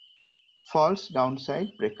false downside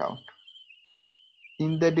breakout.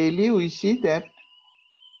 In the daily, we see that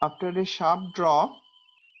after a sharp drop,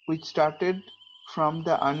 which started from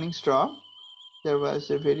the earnings drop, there was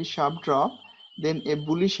a very sharp drop. Then a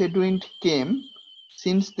bullish headwind came.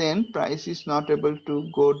 Since then, price is not able to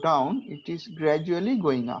go down. It is gradually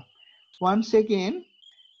going up. Once again,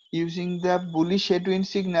 using the bullish headwind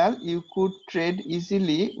signal, you could trade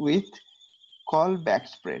easily with call back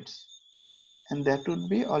spreads. And that would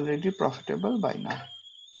be already profitable by now.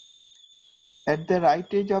 At the right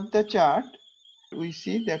edge of the chart, we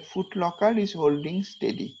see that Foot Locker is holding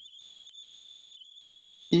steady.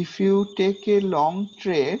 If you take a long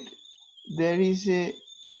trade, there is a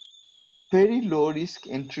very low risk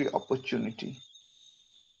entry opportunity,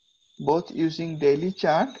 both using daily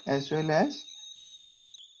chart as well as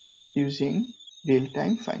using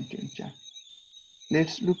real-time fine-tune chart.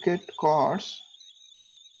 Let's look at Kors,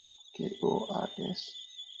 K-O-R-S.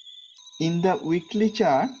 In the weekly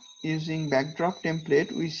chart, using backdrop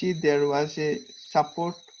template, we see there was a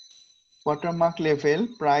support watermark level.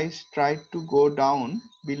 Price tried to go down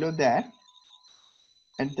below that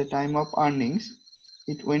at the time of earnings.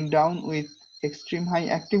 It went down with extreme high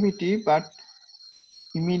activity, but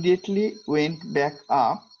immediately went back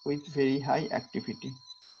up with very high activity,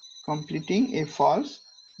 completing a false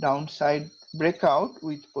downside breakout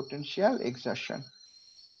with potential exertion.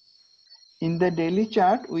 In the daily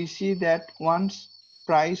chart, we see that once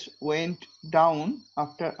price went down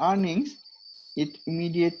after earnings, it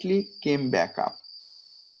immediately came back up.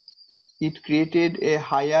 It created a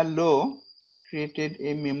higher low, created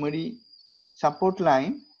a memory support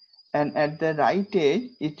line, and at the right edge,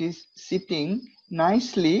 it is sitting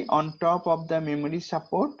nicely on top of the memory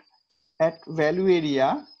support at value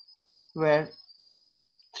area where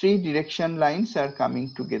three direction lines are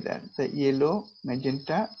coming together, the yellow,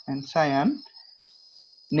 magenta, and cyan.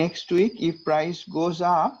 Next week, if price goes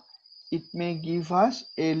up, it may give us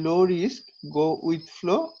a low risk go with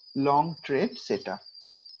flow long trade setup.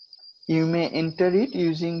 You may enter it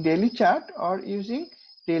using daily chart or using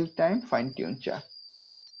real-time fine-tune chart.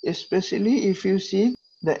 Especially if you see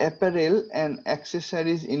the apparel and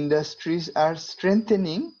accessories industries are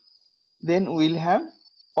strengthening, then we'll have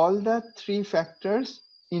all the three factors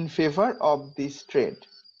in favor of this trade.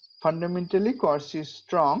 Fundamentally, course is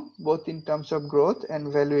strong both in terms of growth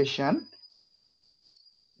and valuation.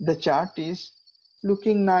 The chart is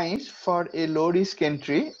looking nice for a low risk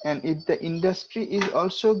entry, and if the industry is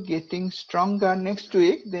also getting stronger next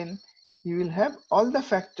week, then you will have all the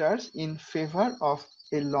factors in favor of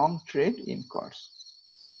a long trade in course.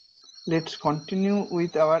 Let's continue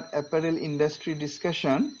with our apparel industry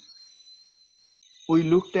discussion. We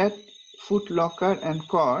looked at Foot Locker and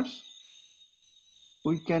Course.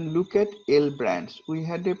 We can look at L brands. We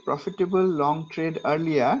had a profitable long trade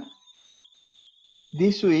earlier.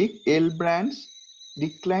 This week, L brands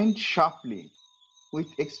declined sharply with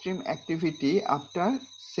extreme activity after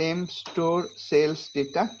same-store sales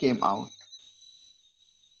data came out.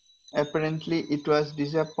 Apparently, it was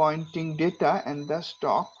disappointing data and the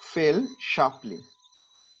stock fell sharply.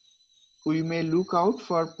 We may look out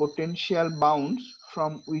for potential bounce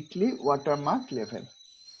from weekly watermark level.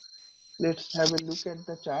 Let's have a look at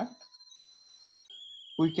the chart.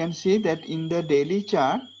 We can see that in the daily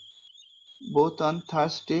chart, both on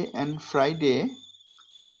Thursday and Friday,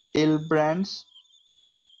 L brands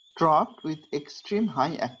dropped with extreme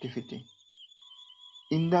high activity.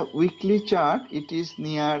 In the weekly chart, it is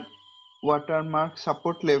near watermark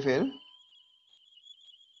support level.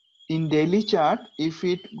 In daily chart, if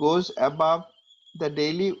it goes above the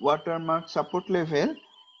daily watermark support level,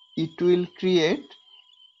 it will create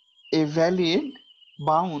a valid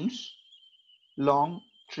bounce long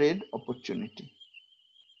trade opportunity.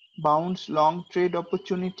 Bounce long trade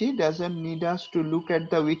opportunity doesn't need us to look at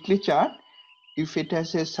the weekly chart. If it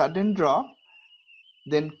has a sudden drop,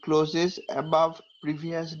 then closes above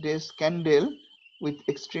previous day's candle with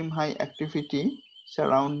extreme high activity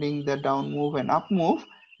surrounding the down move and up move,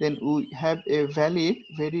 then we have a valid,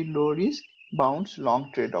 very low risk bounce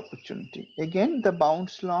long trade opportunity. Again, the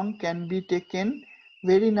bounce long can be taken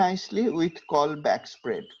very nicely with call back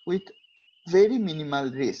spread with very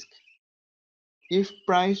minimal risk. If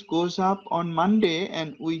price goes up on Monday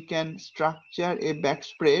and we can structure a back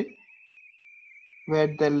spread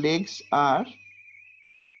where the legs are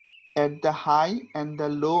at the high and the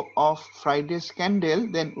low of Friday's candle,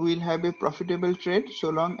 then we'll have a profitable trade so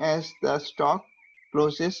long as the stock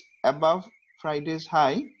closes above Friday's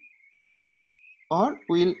high, or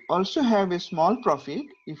we'll also have a small profit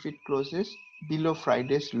if it closes below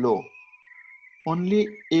Friday's low. Only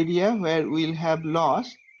area where we'll have loss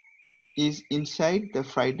is inside the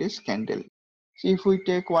Friday's candle. So if we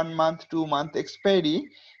take 1 month, 2 month expiry,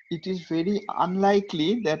 it is very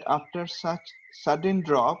unlikely that after such sudden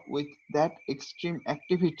drop with that extreme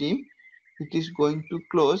activity, it is going to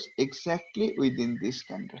close exactly within this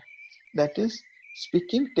candle. That is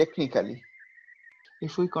speaking technically.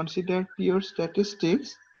 If we consider pure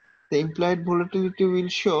statistics, the implied volatility will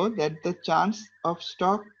show that the chance of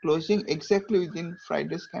stock closing exactly within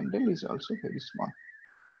Friday's candle is also very small.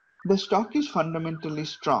 The stock is fundamentally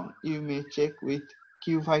strong. You may check with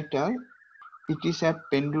Q Vital. It is at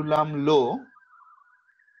pendulum low,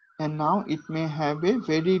 and now it may have a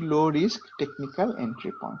very low risk technical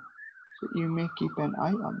entry point. So you may keep an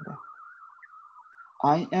eye on that.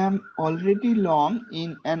 I am already long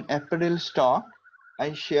in an apparel stock.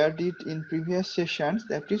 I shared it in previous sessions,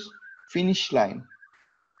 that is Finish Line.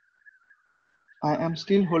 I am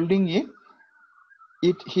still holding it.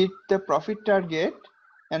 It hit the profit target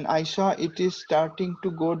and I saw it is starting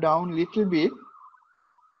to go down little bit.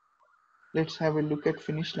 Let's have a look at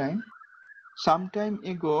Finish Line. Some time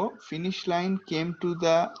ago, Finish Line came to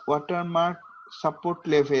the watermark support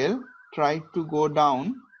level, tried to go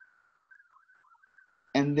down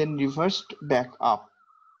and then reversed back up.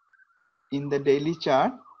 In the daily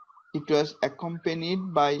chart, it was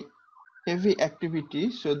accompanied by heavy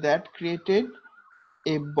activity, so that created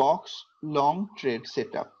a box long trade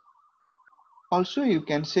setup. Also, you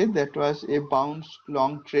can say that was a bounce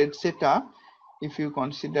long trade setup if you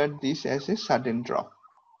consider this as a sudden drop.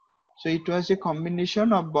 So it was a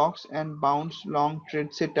combination of box and bounce long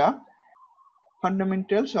trade setup.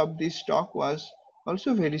 Fundamentals of this stock was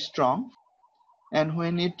also very strong, and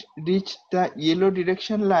when it reached the yellow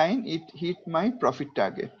direction line, it hit my profit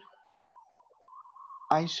target.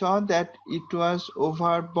 I saw that it was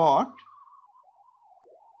overbought.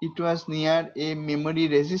 It was near a memory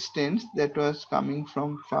resistance that was coming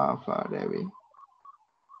from far away.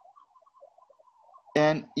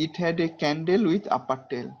 and it had a candle with upper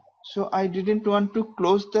tail. So I didn't want to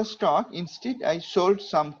close the stock. Instead, I sold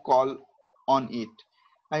some call on it.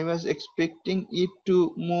 I was expecting it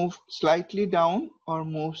to move slightly down or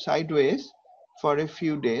move sideways for a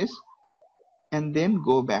few days and then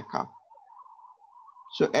go back up.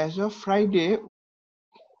 So as of Friday,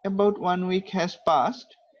 about 1 week has passed.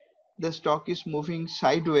 The stock is moving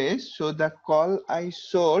sideways. So the call I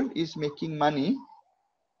sold is making money.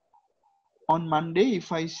 On Monday,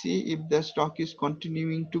 if I see if the stock is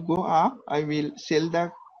continuing to go up, I will sell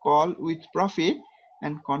the call with profit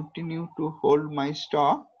and continue to hold my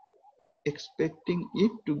stock, expecting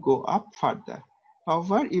it to go up further.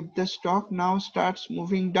 However, if the stock now starts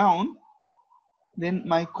moving down, then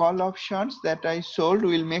my call options that I sold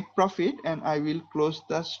will make profit and I will close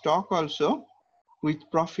the stock also with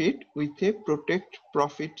profit with a protect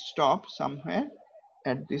profit stop somewhere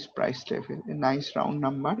at this price level, a nice round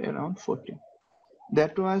number around 14.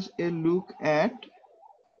 That was a look at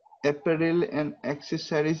apparel and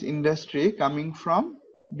accessories industry coming from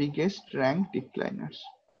biggest rank decliners.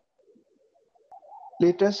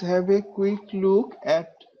 Let us have a quick look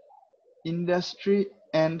at industry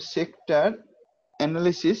and sector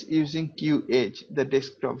analysis using Q-Edge, the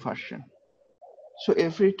desktop version. So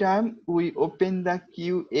every time we open the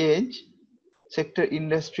Q-Edge sector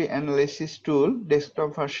industry analysis tool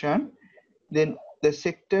desktop version, then the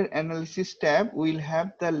sector analysis tab will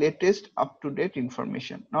have the latest up-to-date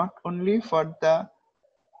information, not only for the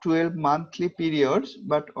 12 monthly periods,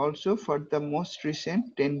 but also for the most recent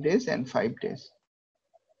 10 days and 5 days.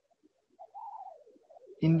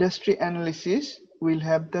 Industry analysis will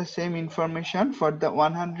have the same information for the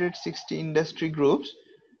 160 industry groups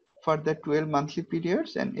for the 12 monthly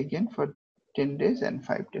periods and again for 10 days and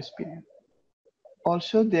 5 days period.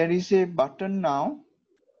 Also, there is a button now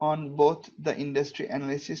on both the industry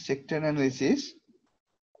analysis, sector analysis.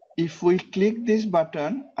 If we click this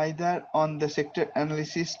button either on the sector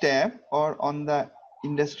analysis tab or on the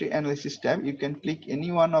industry analysis tab, you can click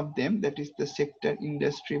any one of them, that is the sector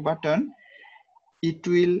industry button. It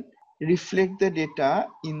will reflect the data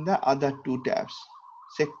in the other two tabs,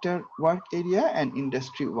 sector work area and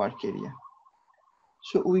industry work area.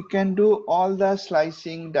 So we can do all the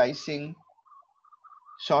slicing, dicing,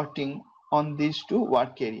 sorting on these two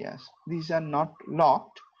work areas. These are not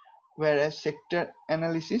locked, whereas sector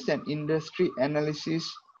analysis and industry analysis,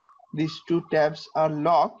 these two tabs are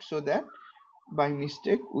locked so that by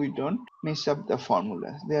mistake we don't mess up the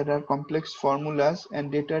formulas. There are complex formulas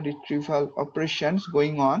and data retrieval operations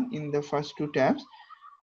going on in the first two tabs.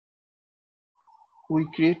 We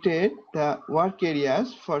created the work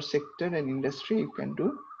areas for sector and industry. You can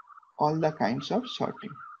do all the kinds of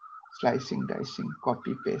sorting, slicing, dicing,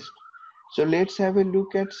 copy, paste. So let's have a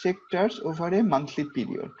look at sectors over a monthly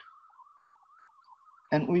period.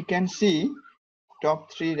 And we can see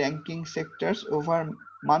top 3 ranking sectors over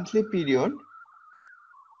monthly period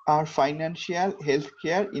are financial,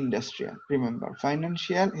 healthcare, industrial. Remember,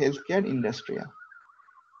 financial, healthcare, industrial.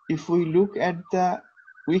 If we look at the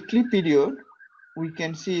weekly period, we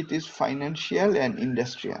can see it is financial and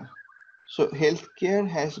industrial. So healthcare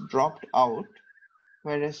has dropped out,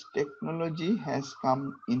 whereas technology has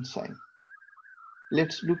come inside.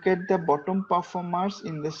 Let's look at the bottom performers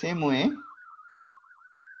in the same way.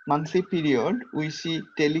 Monthly period, we see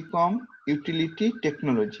telecom, utility,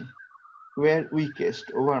 technology were weakest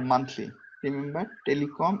over monthly. Remember,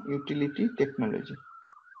 telecom, utility, technology.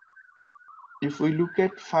 If we look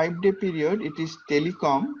at 5-day period, it is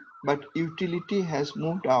telecom, but utility has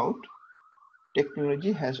moved out.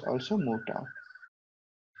 Technology has also moved out.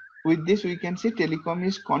 With this, we can see telecom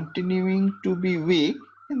is continuing to be weak,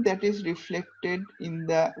 and that is reflected in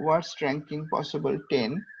the worst ranking possible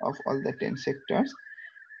 10 of all the 10 sectors.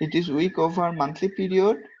 It is weak over monthly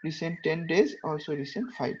period, recent 10 days, also recent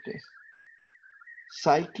 5 days.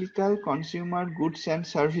 Cyclical consumer goods and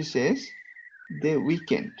services, they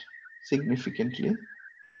weakened significantly.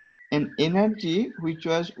 And energy, which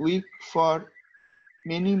was weak for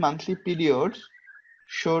many monthly periods,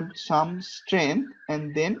 showed some strength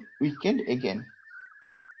and then weakened again.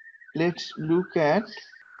 Let's look at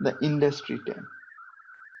the industry tab.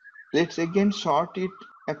 Let's again sort it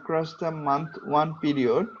across the month 1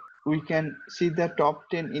 period. We can see the top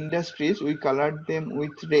 10 industries. We colored them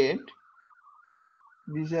with red.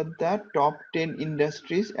 These are the top 10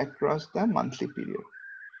 industries across the monthly period.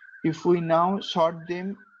 If we now sort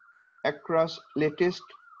them across latest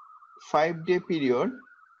 5-day period,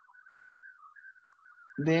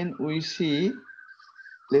 then we see,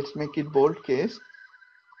 let's make it bold case,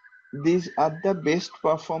 these are the best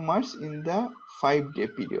performers in the 5-day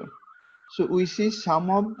period. So we see some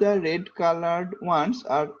of the red colored ones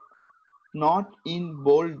are not in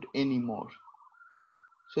bold anymore.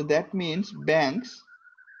 So that means banks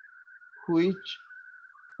which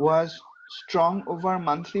was strong over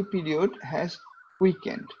monthly period has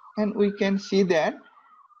weakened, and we can see that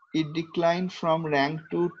it declined from rank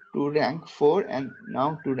 2 to rank 4 and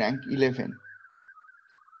now to rank 11.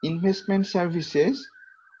 Investment services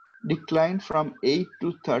declined from 8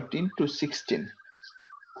 to 13 to 16.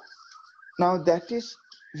 Now that is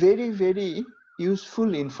very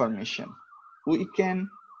useful information. We can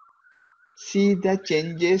see the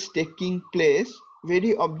changes taking place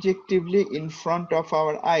very objectively in front of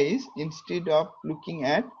our eyes instead of looking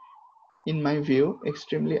at, in my view,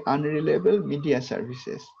 extremely unreliable media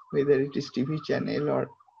services, whether it is TV channel or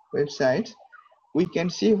websites. We can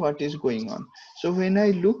see what is going on. So when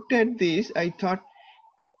I looked at this, I thought,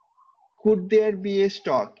 could there be a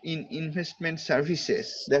stock in investment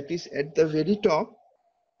services that is at the very top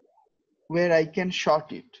where I can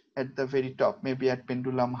short it at the very top, maybe at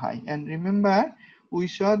pendulum high? And remember, we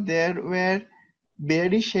saw there were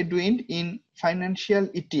bearish headwind in financial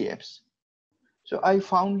ETFs. So I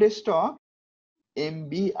found a stock,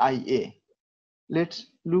 MBIA. Let's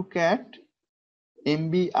look at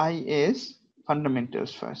MBIA's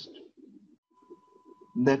fundamentals first.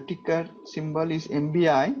 The ticker symbol is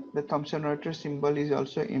MBI. The Thomson Reuters symbol is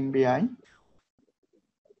also MBI.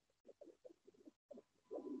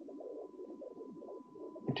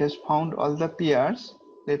 It has found all the peers.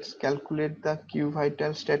 Let's calculate the Q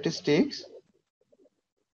vital statistics.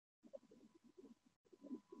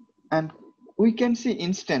 And we can see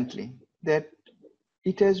instantly that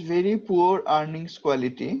it has very poor earnings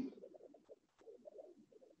quality.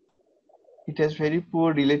 It has very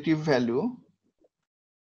poor relative value.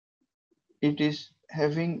 It is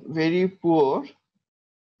having very poor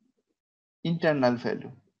internal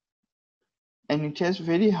value. And it has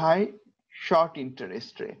very high short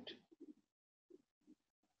interest rate.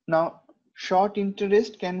 Now, short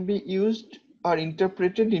interest can be used or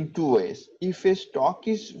interpreted in two ways. If a stock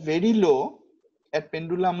is very low, at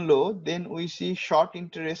pendulum low, then we see short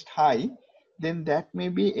interest high, then that may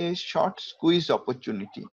be a short squeeze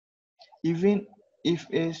opportunity. Even if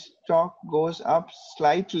a stock goes up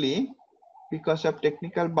slightly because of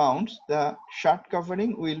technical bounce, the short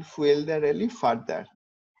covering will fuel the rally further.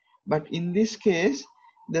 But in this case,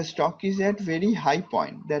 the stock is at very high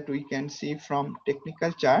point that we can see from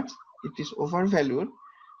technical charts. It is overvalued.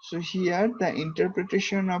 So here the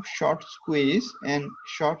interpretation of short squeeze and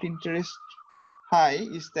short interest high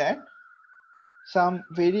is that some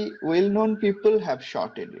very well-known people have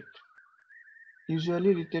shorted it.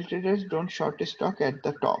 Usually retail traders don't short a stock at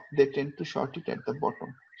the top. They tend to short it at the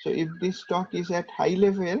bottom. So if this stock is at high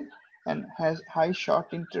level and has high short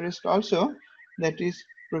interest also, that is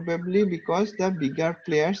probably because the bigger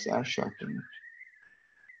players are shorting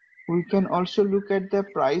it. We can also look at the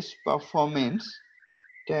price performance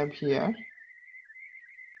tab here.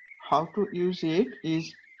 How to use it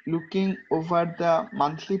is looking over the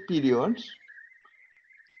monthly periods.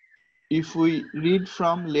 If we read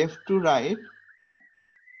from left to right,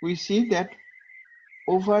 we see that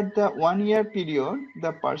over the 1 year period,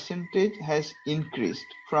 the percentage has increased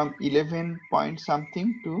from 11 point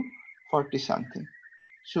something to 40 something.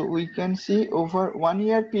 So we can see over 1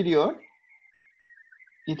 year period,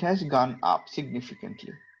 it has gone up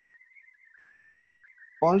significantly.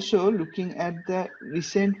 Also, looking at the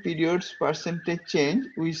recent periods percentage change,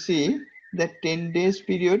 we see that 10 days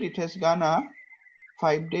period it has gone up,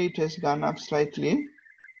 5 day it has gone up slightly.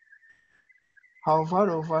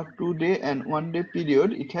 However, over 2 day and 1 day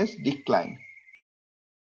period it has declined.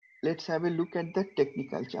 Let's have a look at the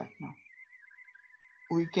technical chart now.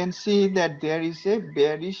 We can see that there is a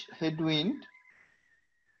bearish headwind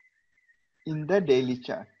in the daily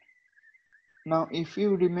chart. Now, if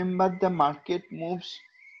you remember, the market moves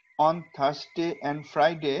on Thursday and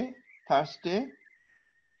Friday. Thursday,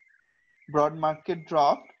 broad market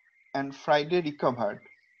dropped and Friday recovered.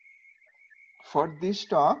 For this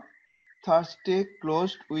stock, Thursday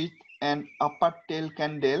closed with an upper tail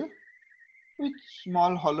candle with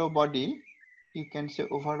small hollow body. You can say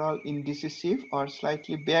overall indecisive or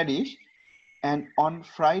slightly bearish. And on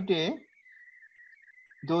Friday,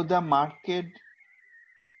 though the market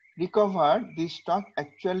recovered, the stock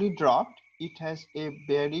actually dropped. It has a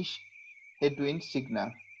bearish headwind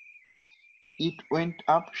signal. It went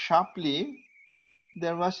up sharply.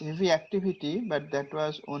 There was heavy activity, but that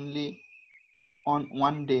was only on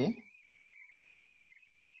 1 day.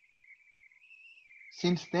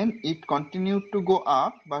 Since then, it continued to go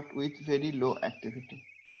up, but with very low activity.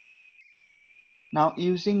 Now,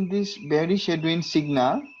 using this bearish headwind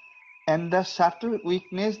signal, And the subtle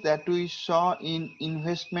weakness that we saw in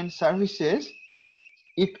investment services,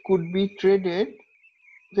 it could be traded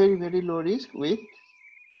very, very low risk with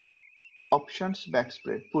options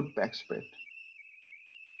backspread, put backspread.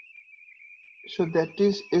 So that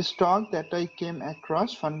is a stock that I came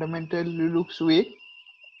across, fundamentally looks weak,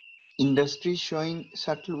 industry showing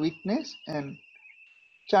subtle weakness, and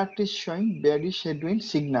chart is showing bearish headwind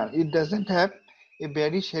signal. It doesn't have a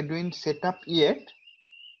bearish headwind setup yet.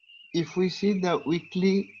 If we see the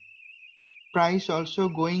weekly price also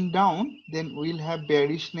going down, then we'll have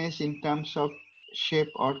bearishness in terms of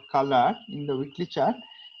shape or color in the weekly chart,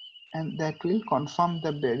 and that will confirm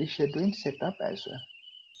the bearish headwind setup as well.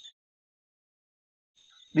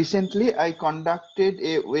 Recently, I conducted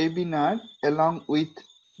a webinar along with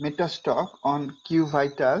Metastock on Q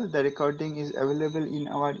Vital. The recording is available in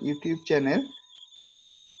our YouTube channel.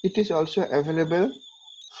 It is also available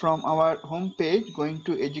from our homepage, going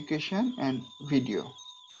to education and video.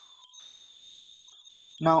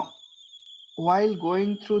 Now, while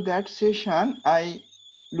going through that session, I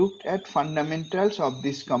looked at fundamentals of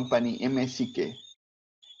this company, MACK.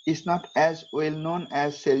 It's not as well known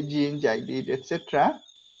as Celgene, Jydid, etc.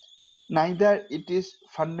 Neither it is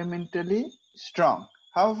fundamentally strong.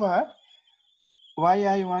 However, why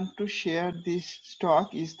I want to share this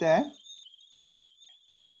stock is that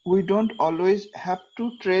we don't always have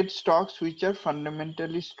to trade stocks which are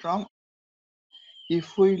fundamentally strong.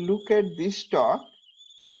 If we look at this stock,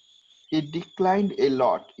 it declined a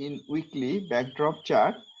lot in weekly backdrop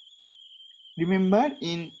chart. Remember,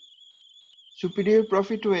 in superior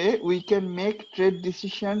profit way, we can make trade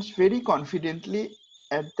decisions very confidently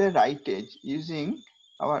at the right edge using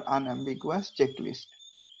our unambiguous checklist.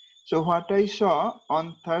 So what I saw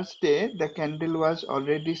on Thursday, the candle was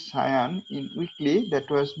already cyan. In weekly, that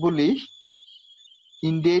was bullish.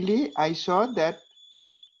 In daily, I saw that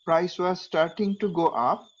price was starting to go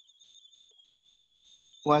up,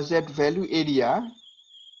 was at value area,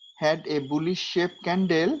 had a bullish shape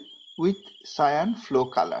candle with cyan flow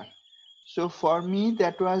color. So for me,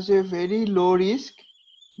 that was a very low risk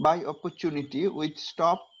buy opportunity with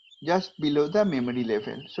stop just below the memory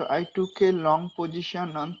level. So I took a long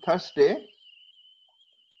position on Thursday,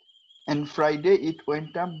 and Friday it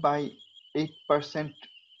went up by 8%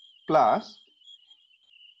 plus.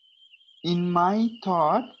 In my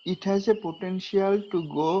thought, it has a potential to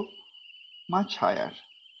go much higher.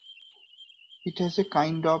 It has a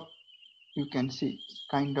kind of, you can see,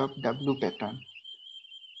 kind of W pattern.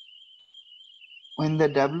 When the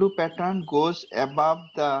W pattern goes above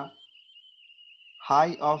the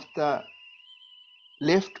high of the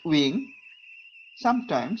left wing,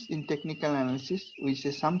 sometimes in technical analysis, we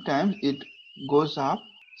say sometimes it goes up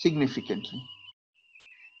significantly.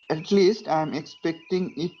 At least I am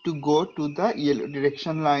expecting it to go to the yellow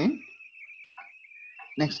direction line.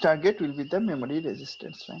 Next target will be the memory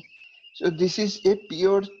resistance line. So this is a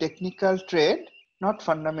pure technical trade, not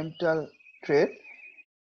fundamental trade.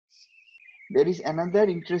 There is another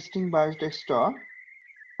interesting biotech stock,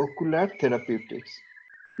 Ocular Therapeutics.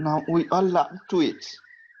 Now we all love tweets.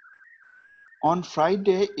 On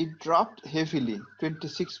Friday, it dropped heavily,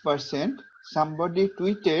 26%. Somebody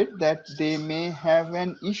tweeted that they may have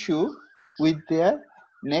an issue with their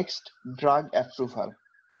next drug approval.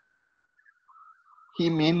 He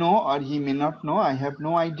may know or he may not know, I have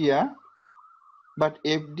no idea. But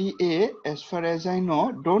FDA, as far as I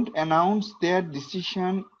know, don't announce their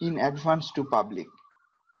decision in advance to public.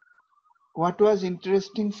 What was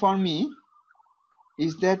interesting for me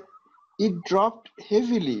is that it dropped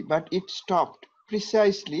heavily, but it stopped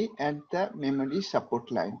precisely at the memory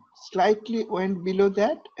support line. Slightly went below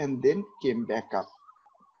that and then came back up.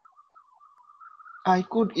 I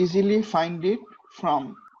could easily find it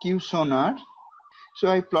from QSonar. So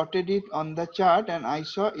I plotted it on the chart and I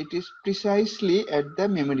saw it is precisely at the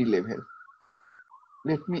memory level.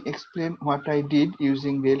 Let me explain what I did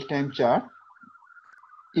using real-time chart.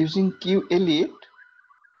 Using Q Elite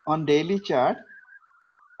on daily chart,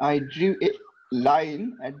 I drew a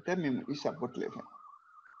line at the memory support level.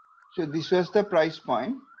 So this was the price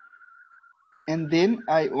point. And then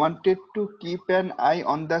I wanted to keep an eye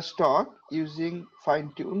on the stock using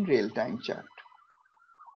fine-tuned real-time chart.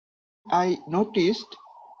 I noticed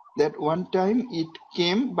that one time it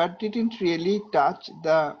came, but didn't really touch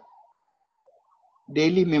the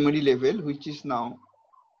daily memory level, which is now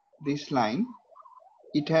this line.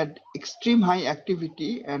 It had extreme high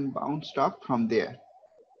activity and bounced up from there.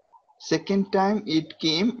 Second time it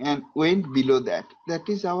came and went below that. That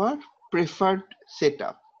is our preferred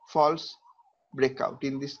setup, false breakout.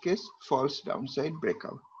 In this case, false downside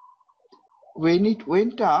breakout. When it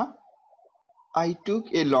went up, I took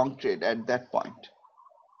a long trade at that point.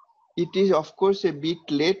 It is of course a bit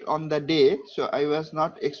late on the day, so I was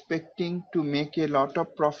not expecting to make a lot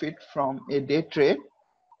of profit from a day trade.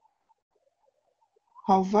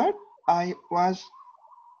 However, I was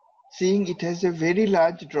seeing it has a very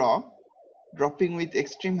large drop, dropping with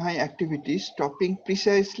extreme high activity, stopping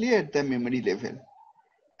precisely at the memory level.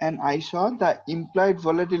 And I saw the implied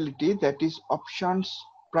volatility, that is options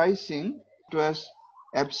pricing, it was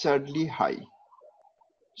absurdly high.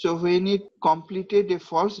 So when it completed a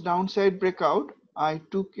false downside breakout, I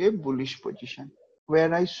took a bullish position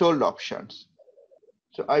where I sold options.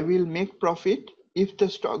 So I will make profit if the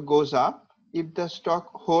stock goes up, if the stock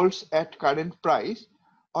holds at current price,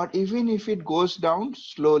 or even if it goes down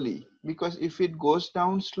slowly, because if it goes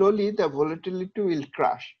down slowly, the volatility will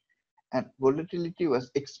crash, and volatility was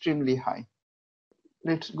extremely high.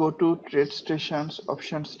 Let's go to TradeStation's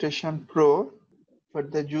Option Station Pro. For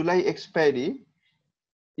the July expiry,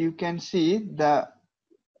 you can see the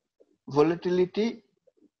volatility,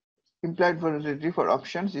 implied volatility for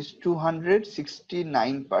options is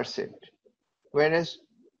 269%, whereas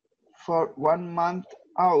for 1 month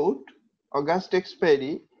out, August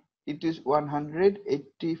expiry, it is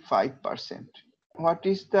 185%. What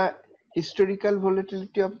is the historical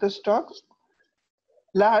volatility of the stocks?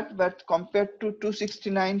 Large, but compared to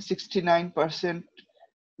 69%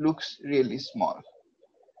 looks really small.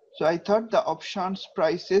 So I thought the options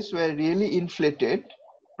prices were really inflated.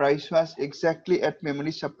 Price was exactly at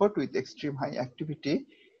memory support with extreme high activity.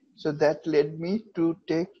 So that led me to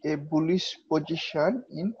take a bullish position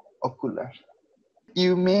in Ocular.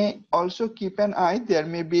 You may also keep an eye. There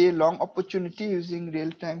may be a long opportunity using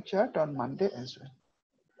real-time chart on Monday as well.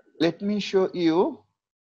 Let me show you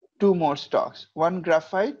two more stocks, one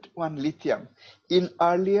graphite, one lithium. In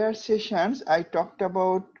earlier sessions, I talked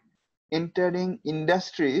about entering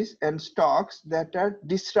industries and stocks that are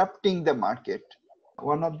disrupting the market.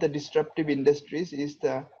 One of the disruptive industries is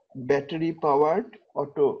the battery powered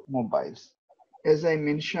automobiles. As I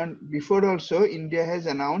mentioned before also, India has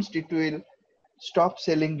announced it will stop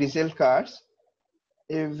selling diesel cars.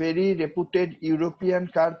 A very reputed European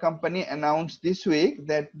car company announced this week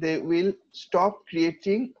that they will stop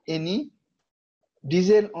creating any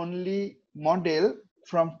diesel only model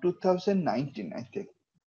from 2019, I think.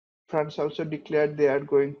 France also declared they are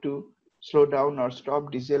going to slow down or stop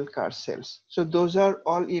diesel car sales. So those are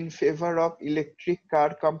all in favor of electric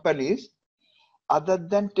car companies. Other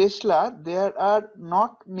than Tesla, there are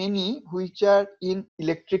not many which are in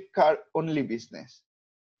electric car only business.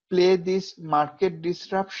 Play this market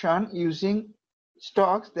disruption using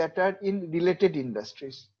stocks that are in related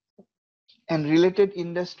industries. And related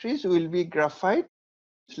industries will be graphite,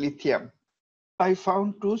 lithium. I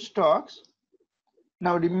found two stocks.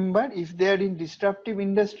 Now remember, if they are in disruptive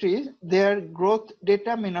industries, their growth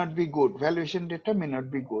data may not be good, valuation data may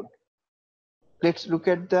not be good. Let's look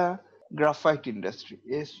at the graphite industry,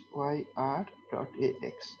 SYR.AX.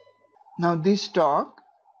 Now this stock,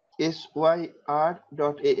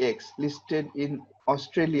 SYR.AX, listed in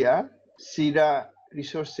Australia, Sierra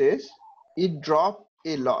Resources, it dropped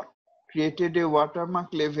a lot, created a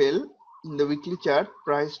watermark level in the weekly chart,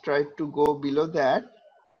 price tried to go below that,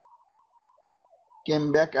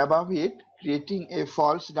 came back above it, creating a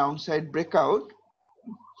false downside breakout.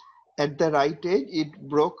 At the right edge, it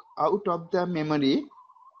broke out of the memory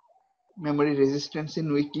resistance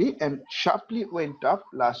in weekly and sharply went up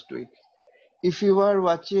last week. If you are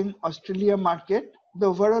watching Australia market, the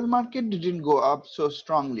overall market didn't go up so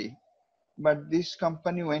strongly, but this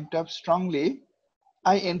company went up strongly.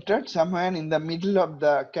 I entered somewhere in the middle of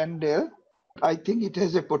the candle. I think it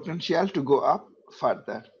has a potential to go up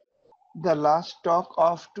further. The last stock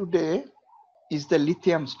of today is the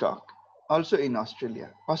lithium stock, also in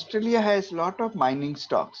Australia. Australia has a lot of mining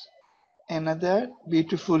stocks. Another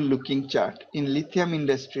beautiful looking chart in lithium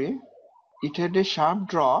industry. It had a sharp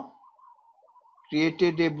drop,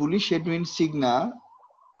 created a bullish headwind signal,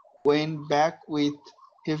 went back with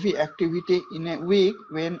heavy activity in a week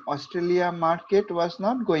when Australia market was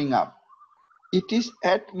not going up. It is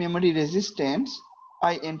at memory resistance.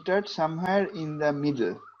 I entered somewhere in the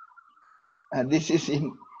middle. This is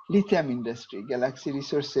in lithium industry, Galaxy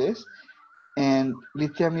Resources, and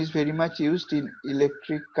lithium is very much used in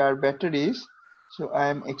electric car batteries. So I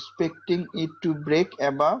am expecting it to break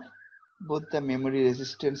above both the memory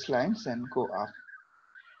resistance lines and go up.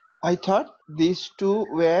 I thought these two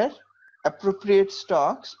were appropriate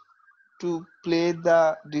stocks to play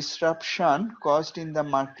the disruption caused in the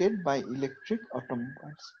market by electric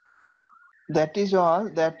automobiles. That is all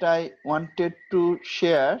that I wanted to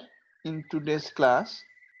share in today's class.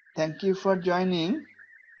 Thank you for joining.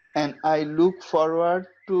 and I look forward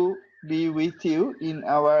to be with you in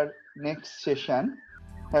our next session.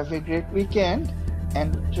 Have a great weekend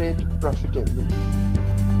and trade profitably.